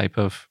same type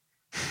of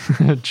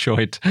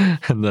joint,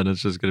 and then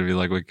it's just going to be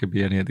like, well, it could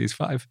be any of these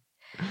 5.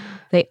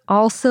 They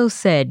also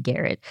said,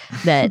 Garrett,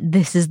 that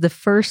this is the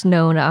first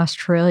known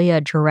Australia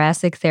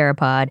Jurassic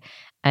theropod,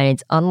 and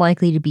it's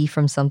unlikely to be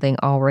from something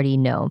already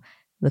known.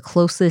 The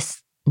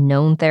closest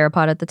known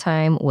theropod at the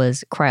time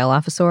was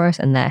Cryolophosaurus,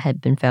 and that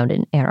had been found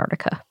in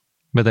Antarctica.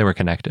 But they were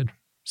connected,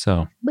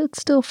 so. But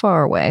still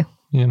far away.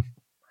 Yeah.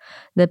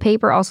 The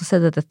paper also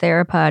said that the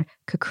theropod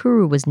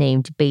Kakuru was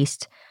named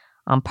based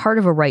on part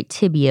of a right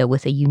tibia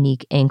with a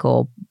unique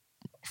ankle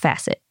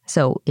facet.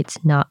 So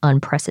it's not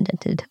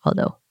unprecedented,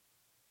 although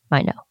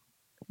I know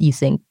you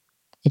think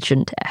it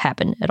shouldn't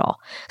happen at all.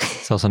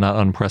 It's also not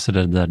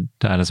unprecedented that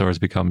dinosaurs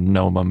become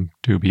nomen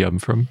dubium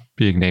from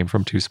being named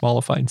from too small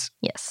of finds.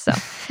 Yes.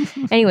 So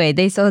anyway,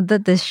 they saw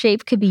that the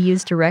shape could be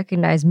used to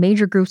recognize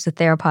major groups of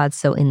theropods.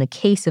 So in the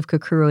case of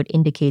Kakuru, it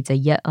indicates a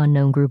yet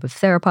unknown group of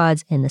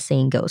theropods, and the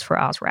same goes for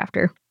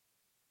Ozraptor.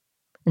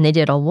 And they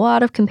did a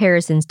lot of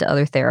comparisons to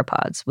other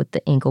theropods with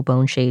the ankle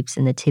bone shapes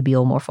and the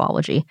tibial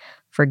morphology.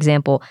 For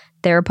example,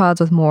 theropods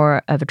with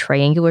more of a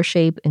triangular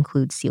shape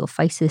include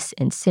Coelophysis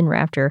and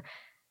Synraptor,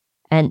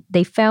 and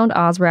they found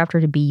Ozraptor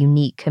to be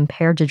unique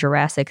compared to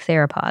Jurassic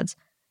theropods,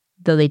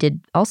 though they did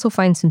also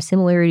find some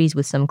similarities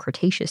with some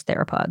Cretaceous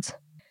theropods.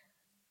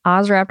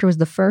 Ozraptor was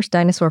the first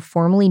dinosaur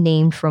formally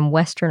named from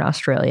Western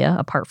Australia,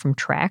 apart from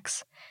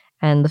tracks,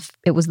 and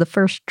it was the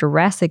first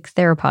Jurassic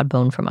theropod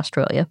bone from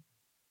Australia.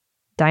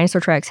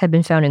 Dinosaur tracks had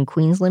been found in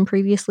Queensland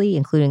previously,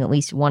 including at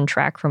least one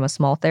track from a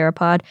small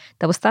theropod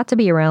that was thought to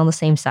be around the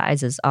same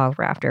size as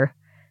Ozraptor.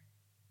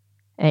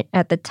 And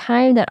at the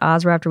time that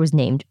Ozraptor was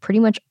named, pretty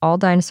much all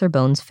dinosaur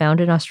bones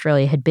found in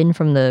Australia had been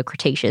from the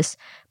Cretaceous,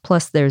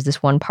 plus there's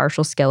this one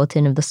partial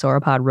skeleton of the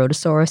sauropod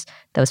Rhodosaurus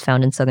that was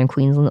found in southern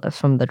Queensland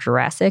from the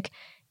Jurassic,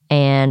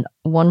 and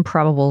one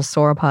probable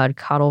sauropod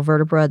caudal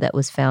vertebra that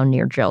was found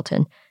near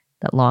Gelton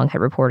that Long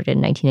had reported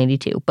in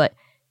 1982. But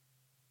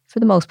for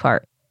the most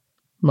part,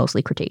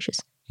 mostly Cretaceous.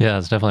 Yeah,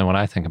 that's definitely what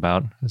I think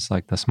about. It's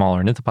like the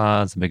smaller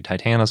ornithopods, the big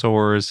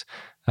titanosaurs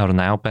out in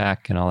the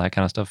outback and all that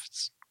kind of stuff.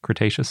 It's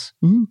Cretaceous.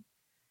 Mm-hmm.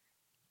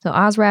 So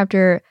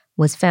Ozraptor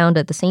was found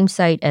at the same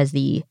site as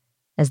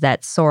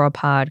that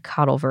sauropod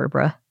caudal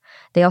vertebra.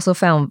 They also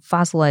found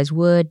fossilized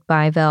wood,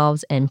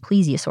 bivalves, and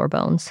plesiosaur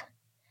bones.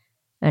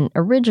 And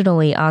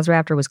originally,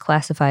 Ozraptor was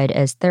classified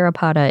as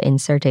Theropoda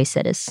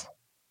incertacetus.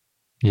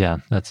 Yeah,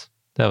 that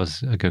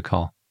was a good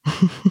call.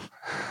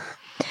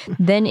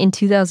 Then in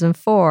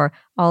 2004,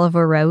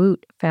 Oliver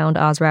Raoult found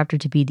Ozraptor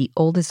to be the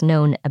oldest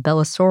known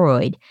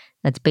abelosauroid.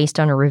 That's based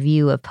on a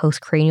review of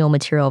postcranial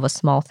material of a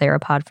small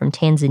theropod from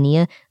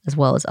Tanzania, as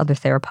well as other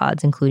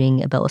theropods,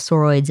 including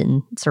abelosauroids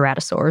and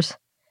ceratosaurs.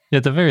 Yeah,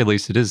 at the very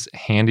least, it is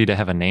handy to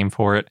have a name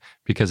for it,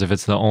 because if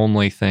it's the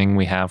only thing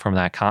we have from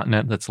that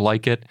continent that's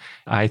like it,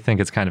 I think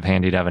it's kind of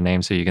handy to have a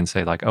name so you can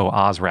say like, oh,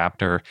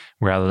 Ozraptor,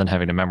 rather than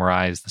having to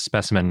memorize the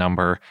specimen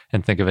number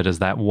and think of it as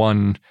that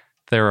one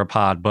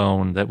theropod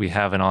bone that we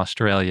have in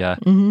Australia.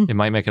 Mm-hmm. It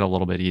might make it a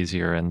little bit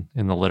easier in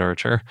the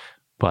literature.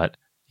 But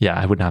yeah,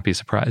 I would not be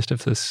surprised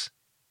if this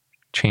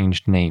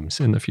changed names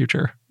in the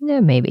future. Yeah,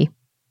 maybe.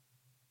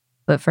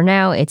 But for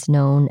now, it's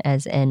known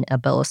as an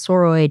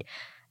abelosauroid,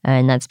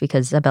 and that's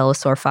because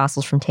abelosaur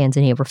fossils from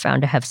Tanzania were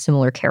found to have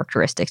similar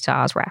characteristics to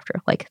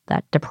Ozraptor, like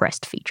that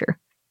depressed feature.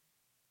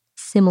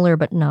 Similar,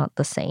 but not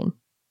the same.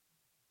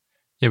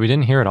 Yeah, we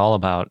didn't hear at all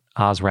about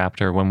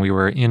Ozraptor when we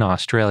were in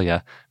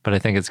Australia, but I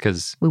think it's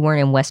because we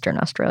weren't in Western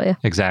Australia.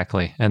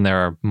 Exactly. And there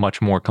are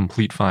much more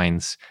complete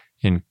finds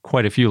in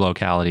quite a few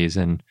localities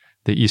in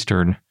the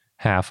eastern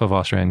half of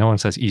Australia. No one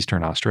says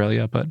Eastern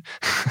Australia, but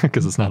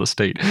because it's not a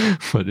state,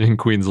 but in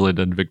Queensland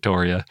and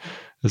Victoria,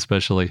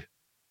 especially,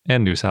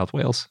 and New South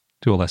Wales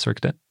to a lesser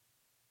extent.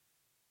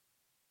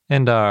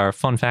 And our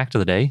fun fact of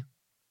the day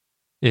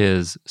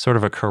is sort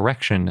of a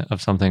correction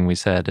of something we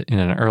said in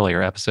an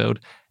earlier episode,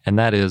 and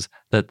that is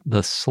that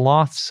the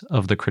sloths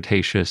of the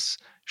Cretaceous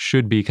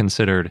should be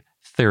considered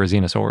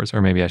therizinosaurs,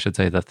 or maybe I should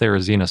say the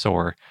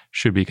therizinosaur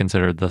should be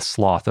considered the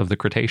sloth of the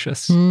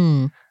Cretaceous.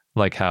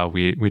 Like how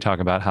we talk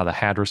about how the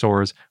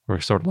hadrosaurs were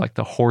sort of like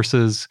the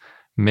horses,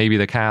 maybe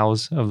the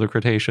cows of the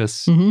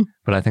Cretaceous,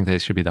 but I think they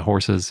should be the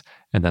horses,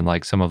 and then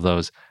like some of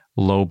those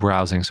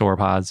low-browsing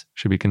sauropods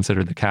should be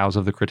considered the cows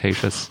of the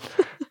Cretaceous.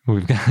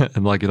 We've got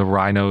and like the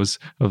rhinos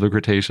of the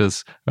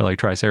Cretaceous or like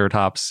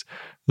Triceratops.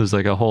 There's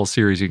like a whole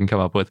series you can come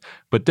up with,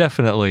 but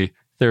definitely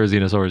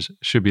therizinosaurs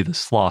should be the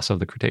sloths of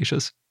the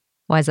Cretaceous.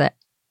 Why is that?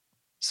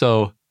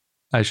 So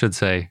I should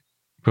say,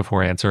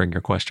 before answering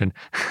your question,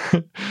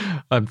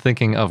 I'm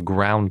thinking of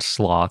ground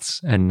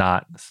sloths and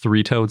not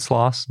three-toed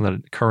sloths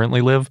that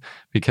currently live,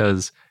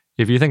 because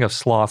if you think of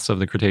sloths of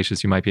the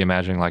Cretaceous, you might be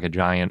imagining like a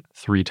giant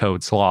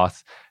three-toed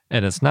sloth,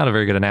 and it's not a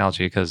very good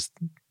analogy because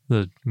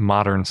the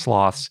modern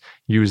sloths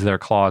use their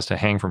claws to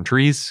hang from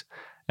trees,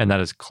 and that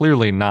is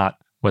clearly not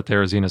what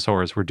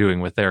therizinosaurs were doing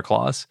with their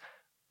claws.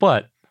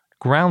 But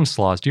ground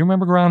sloths, do you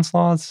remember ground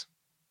sloths?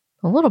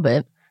 A little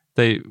bit.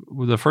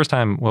 The first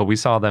time, we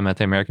saw them at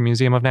the American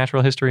Museum of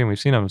Natural History, and we've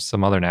seen them at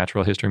some other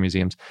natural history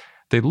museums.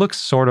 They look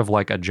sort of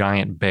like a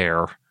giant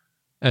bear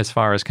as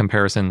far as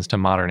comparisons to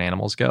modern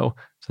animals go.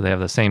 So they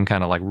have the same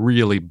kind of like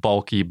really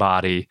bulky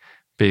body,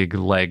 big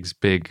legs,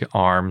 big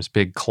arms,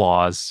 big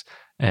claws,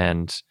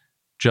 and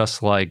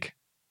just like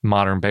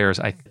modern bears,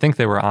 I think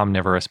they were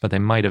omnivorous, but they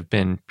might have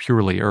been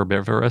purely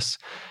herbivorous.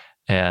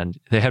 And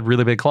they had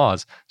really big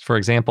claws. For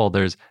example,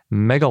 there's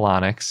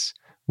Megalonyx,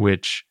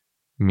 which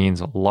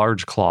means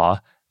large claw,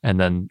 and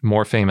then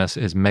more famous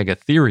is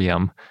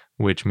Megatherium,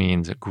 which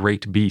means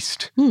great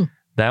beast.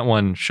 That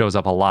one shows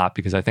up a lot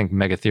because I think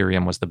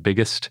Megatherium was the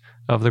biggest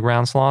of the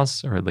ground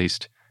sloths, or at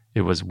least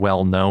it was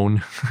well known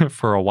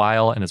for a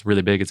while, and it's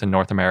really big. It's in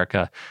North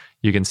America.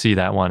 You can see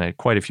that one at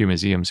quite a few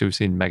museums who've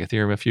seen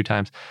Megatherium a few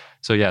times.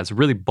 So yeah, it's a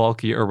really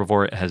bulky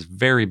herbivore. It has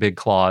very big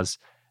claws,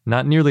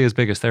 not nearly as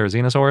big as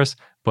Therizinosaurus,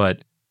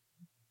 but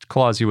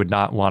claws you would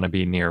not want to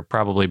be near,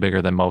 probably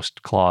bigger than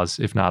most claws,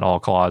 if not all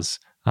claws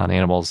on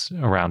animals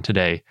around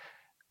today.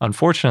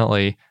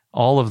 Unfortunately,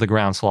 all of the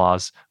ground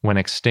sloths went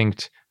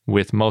extinct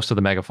with most of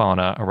the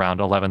megafauna around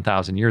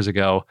 11,000 years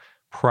ago,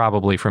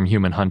 probably from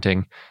human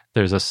hunting.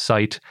 There's a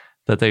site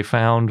that they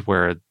found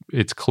where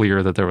it's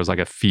clear that there was like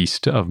a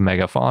feast of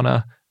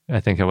megafauna. I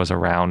think it was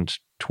around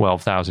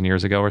 12,000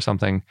 years ago or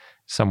something,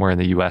 somewhere in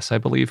the US, I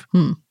believe.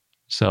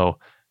 So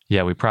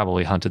yeah, we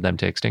probably hunted them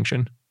to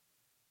extinction.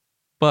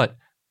 But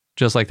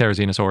just like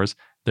therizinosaurs,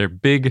 they're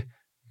big,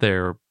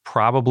 they're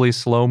probably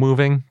slow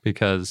moving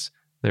because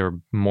they were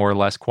more or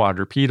less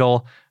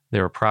quadrupedal.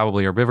 They were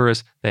probably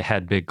herbivorous. They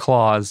had big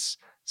claws.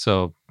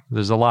 So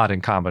there's a lot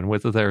in common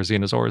with the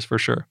therizinosaurs for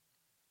sure.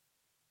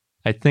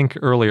 I think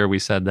earlier we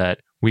said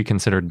that we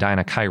considered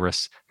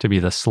Deinocheirus to be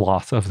the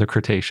sloth of the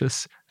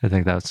Cretaceous. I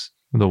think that's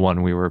the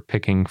one we were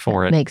picking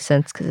for it. Makes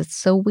sense because it's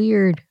so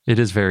weird. It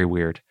is very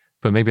weird,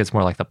 but maybe it's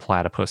more like the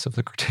platypus of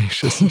the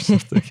Cretaceous or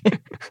something.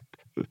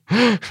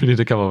 We need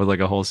to come up with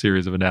like a whole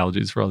series of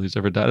analogies for all these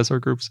different dinosaur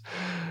groups.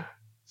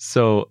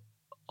 So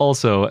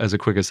also, as a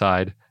quick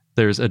aside,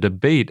 there's a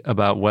debate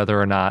about whether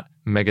or not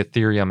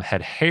Megatherium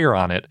had hair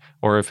on it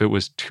or if it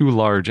was too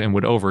large and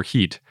would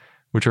overheat,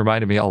 which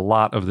reminded me a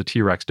lot of the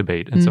T-Rex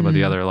debate and some of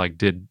the other, like,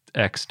 did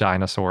X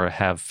dinosaur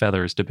have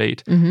feathers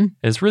debate.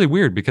 It's really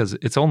weird because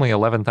it's only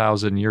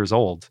 11,000 years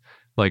old,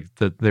 like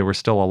that they were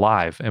still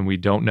alive, and we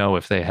don't know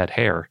if they had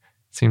hair.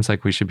 It seems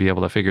like we should be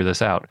able to figure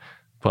this out,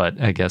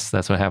 but I guess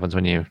that's what happens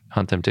when you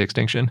hunt them to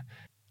extinction.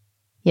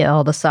 Yeah,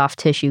 all the soft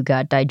tissue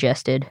got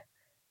digested.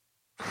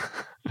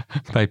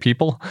 By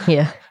people?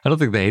 Yeah. I don't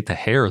think they ate the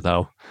hair,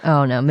 though.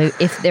 Oh, no. Maybe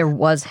if there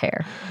was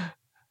hair.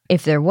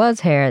 If there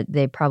was hair,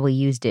 they probably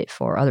used it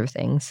for other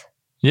things.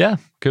 Yeah,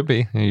 could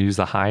be. You use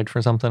the hide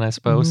for something, I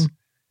suppose.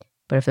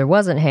 But if there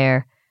wasn't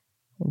hair,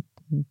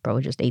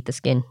 probably just ate the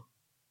skin.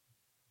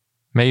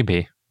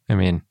 Maybe. I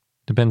mean,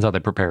 depends how they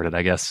prepared it,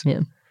 I guess.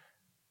 Yeah.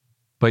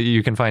 But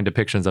you can find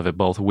depictions of it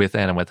both with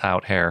and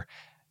without hair.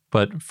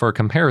 But for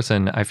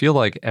comparison, I feel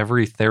like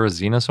every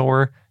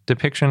therizinosaur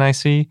depiction I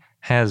see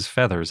has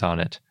feathers on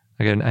it.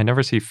 Again, I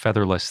never see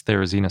featherless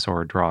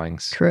therizinosaur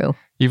drawings. True.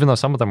 Even though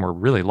some of them were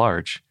really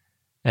large.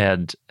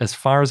 And as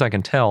far as I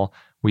can tell,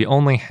 we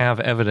only have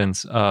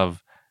evidence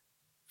of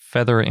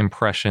feather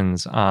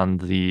impressions on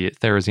the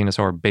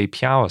therizinosaur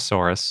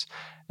Beipiaosaurus,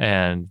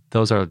 and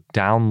those are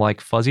down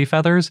like fuzzy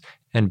feathers,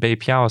 and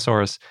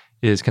Beipiaosaurus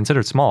is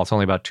considered small. It's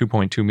only about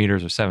 2.2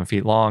 meters or 7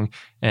 feet long,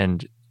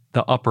 and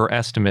the upper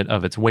estimate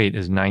of its weight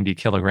is 90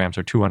 kilograms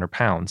or 200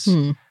 pounds.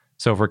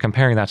 So if we're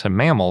comparing that to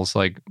mammals,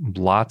 like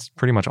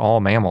pretty much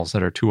all mammals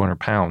that are 200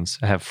 pounds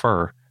have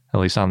fur, at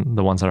least on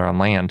the ones that are on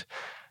land.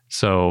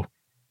 So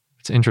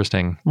it's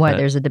interesting. Why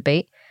there's a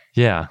debate?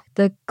 Yeah.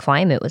 The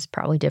climate was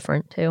probably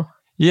different too.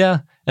 Yeah.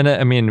 And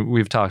I mean,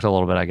 we've talked a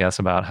little bit, I guess,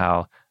 about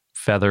how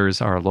feathers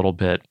are a little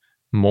bit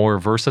more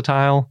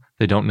versatile.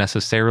 They don't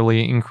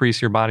necessarily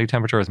increase your body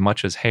temperature as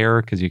much as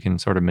hair because you can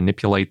sort of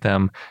manipulate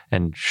them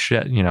and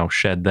shed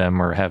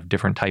them or have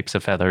different types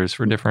of feathers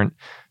for different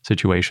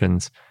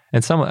situations.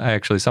 And some of the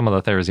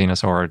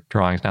therizinosaur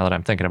drawings, now that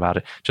I'm thinking about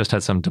it, just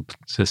had some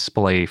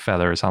display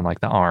feathers on like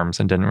the arms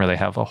and didn't really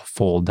have a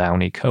full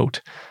downy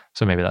coat.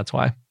 So maybe that's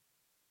why.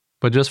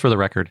 But just for the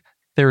record,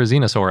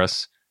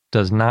 Therizinosaurus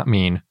does not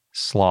mean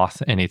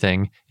sloth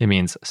anything. It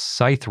means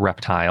scythe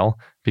reptile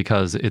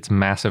because its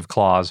massive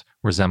claws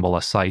resemble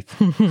a scythe,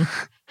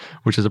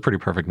 which is a pretty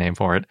perfect name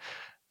for it.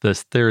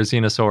 This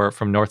Therizinosaur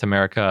from North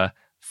America,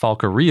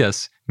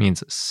 Falcarius,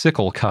 means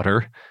sickle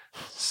cutter.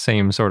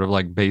 Same sort of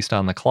like based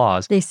on the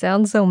claws. They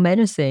sound so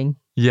menacing.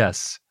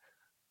 Yes.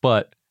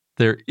 But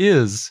there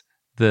is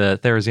the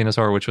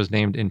Therizinosaur, which was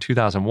named in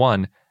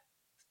 2001,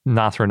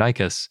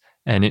 Nothronicus,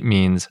 and it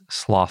means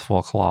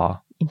slothful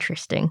claw.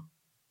 Interesting.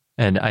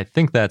 And I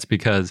think that's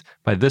because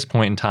by this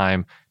point in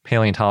time,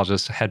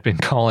 paleontologists had been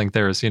calling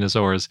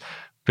therizinosaurs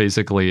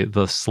basically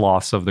the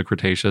sloths of the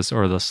Cretaceous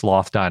or the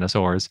sloth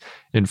dinosaurs.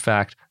 In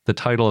fact, the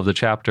title of the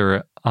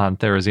chapter on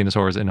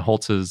therizinosaurs in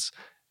Holtz's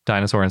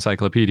Dinosaur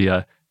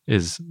Encyclopedia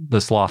is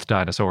the sloth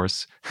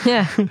dinosaurs.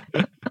 Yeah.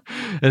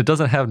 And it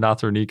doesn't have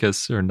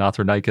Nothronicus or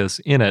Nothronicus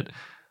in it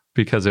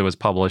because it was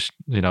published,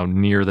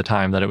 near the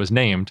time that it was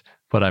named.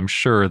 But I'm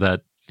sure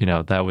that,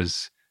 that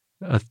was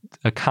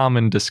a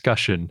common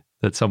discussion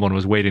that someone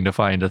was waiting to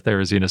find a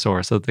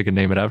therizinosaur so that they could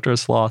name it after a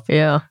sloth.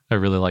 Yeah. I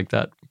really like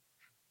that.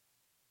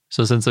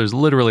 So since there's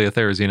literally a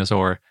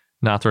therizinosaur,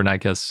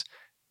 Nothronicus,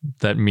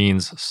 that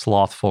means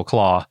slothful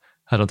claw,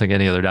 I don't think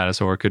any other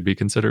dinosaur could be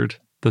considered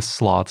the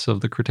sloths of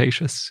the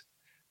Cretaceous.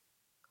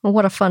 Well,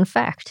 what a fun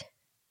fact.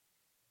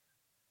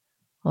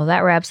 Well, that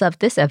wraps up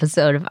this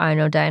episode of I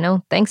Know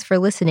Dino. Thanks for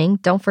listening.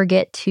 Don't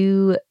forget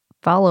to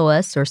follow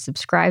us or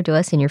subscribe to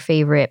us in your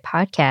favorite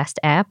podcast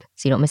app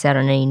so you don't miss out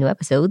on any new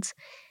episodes.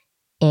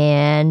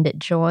 And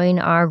join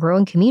our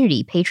growing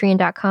community,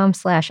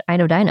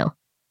 patreon.com/iknowdino.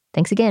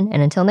 Thanks again,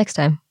 and until next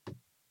time.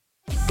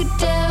 Good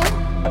day.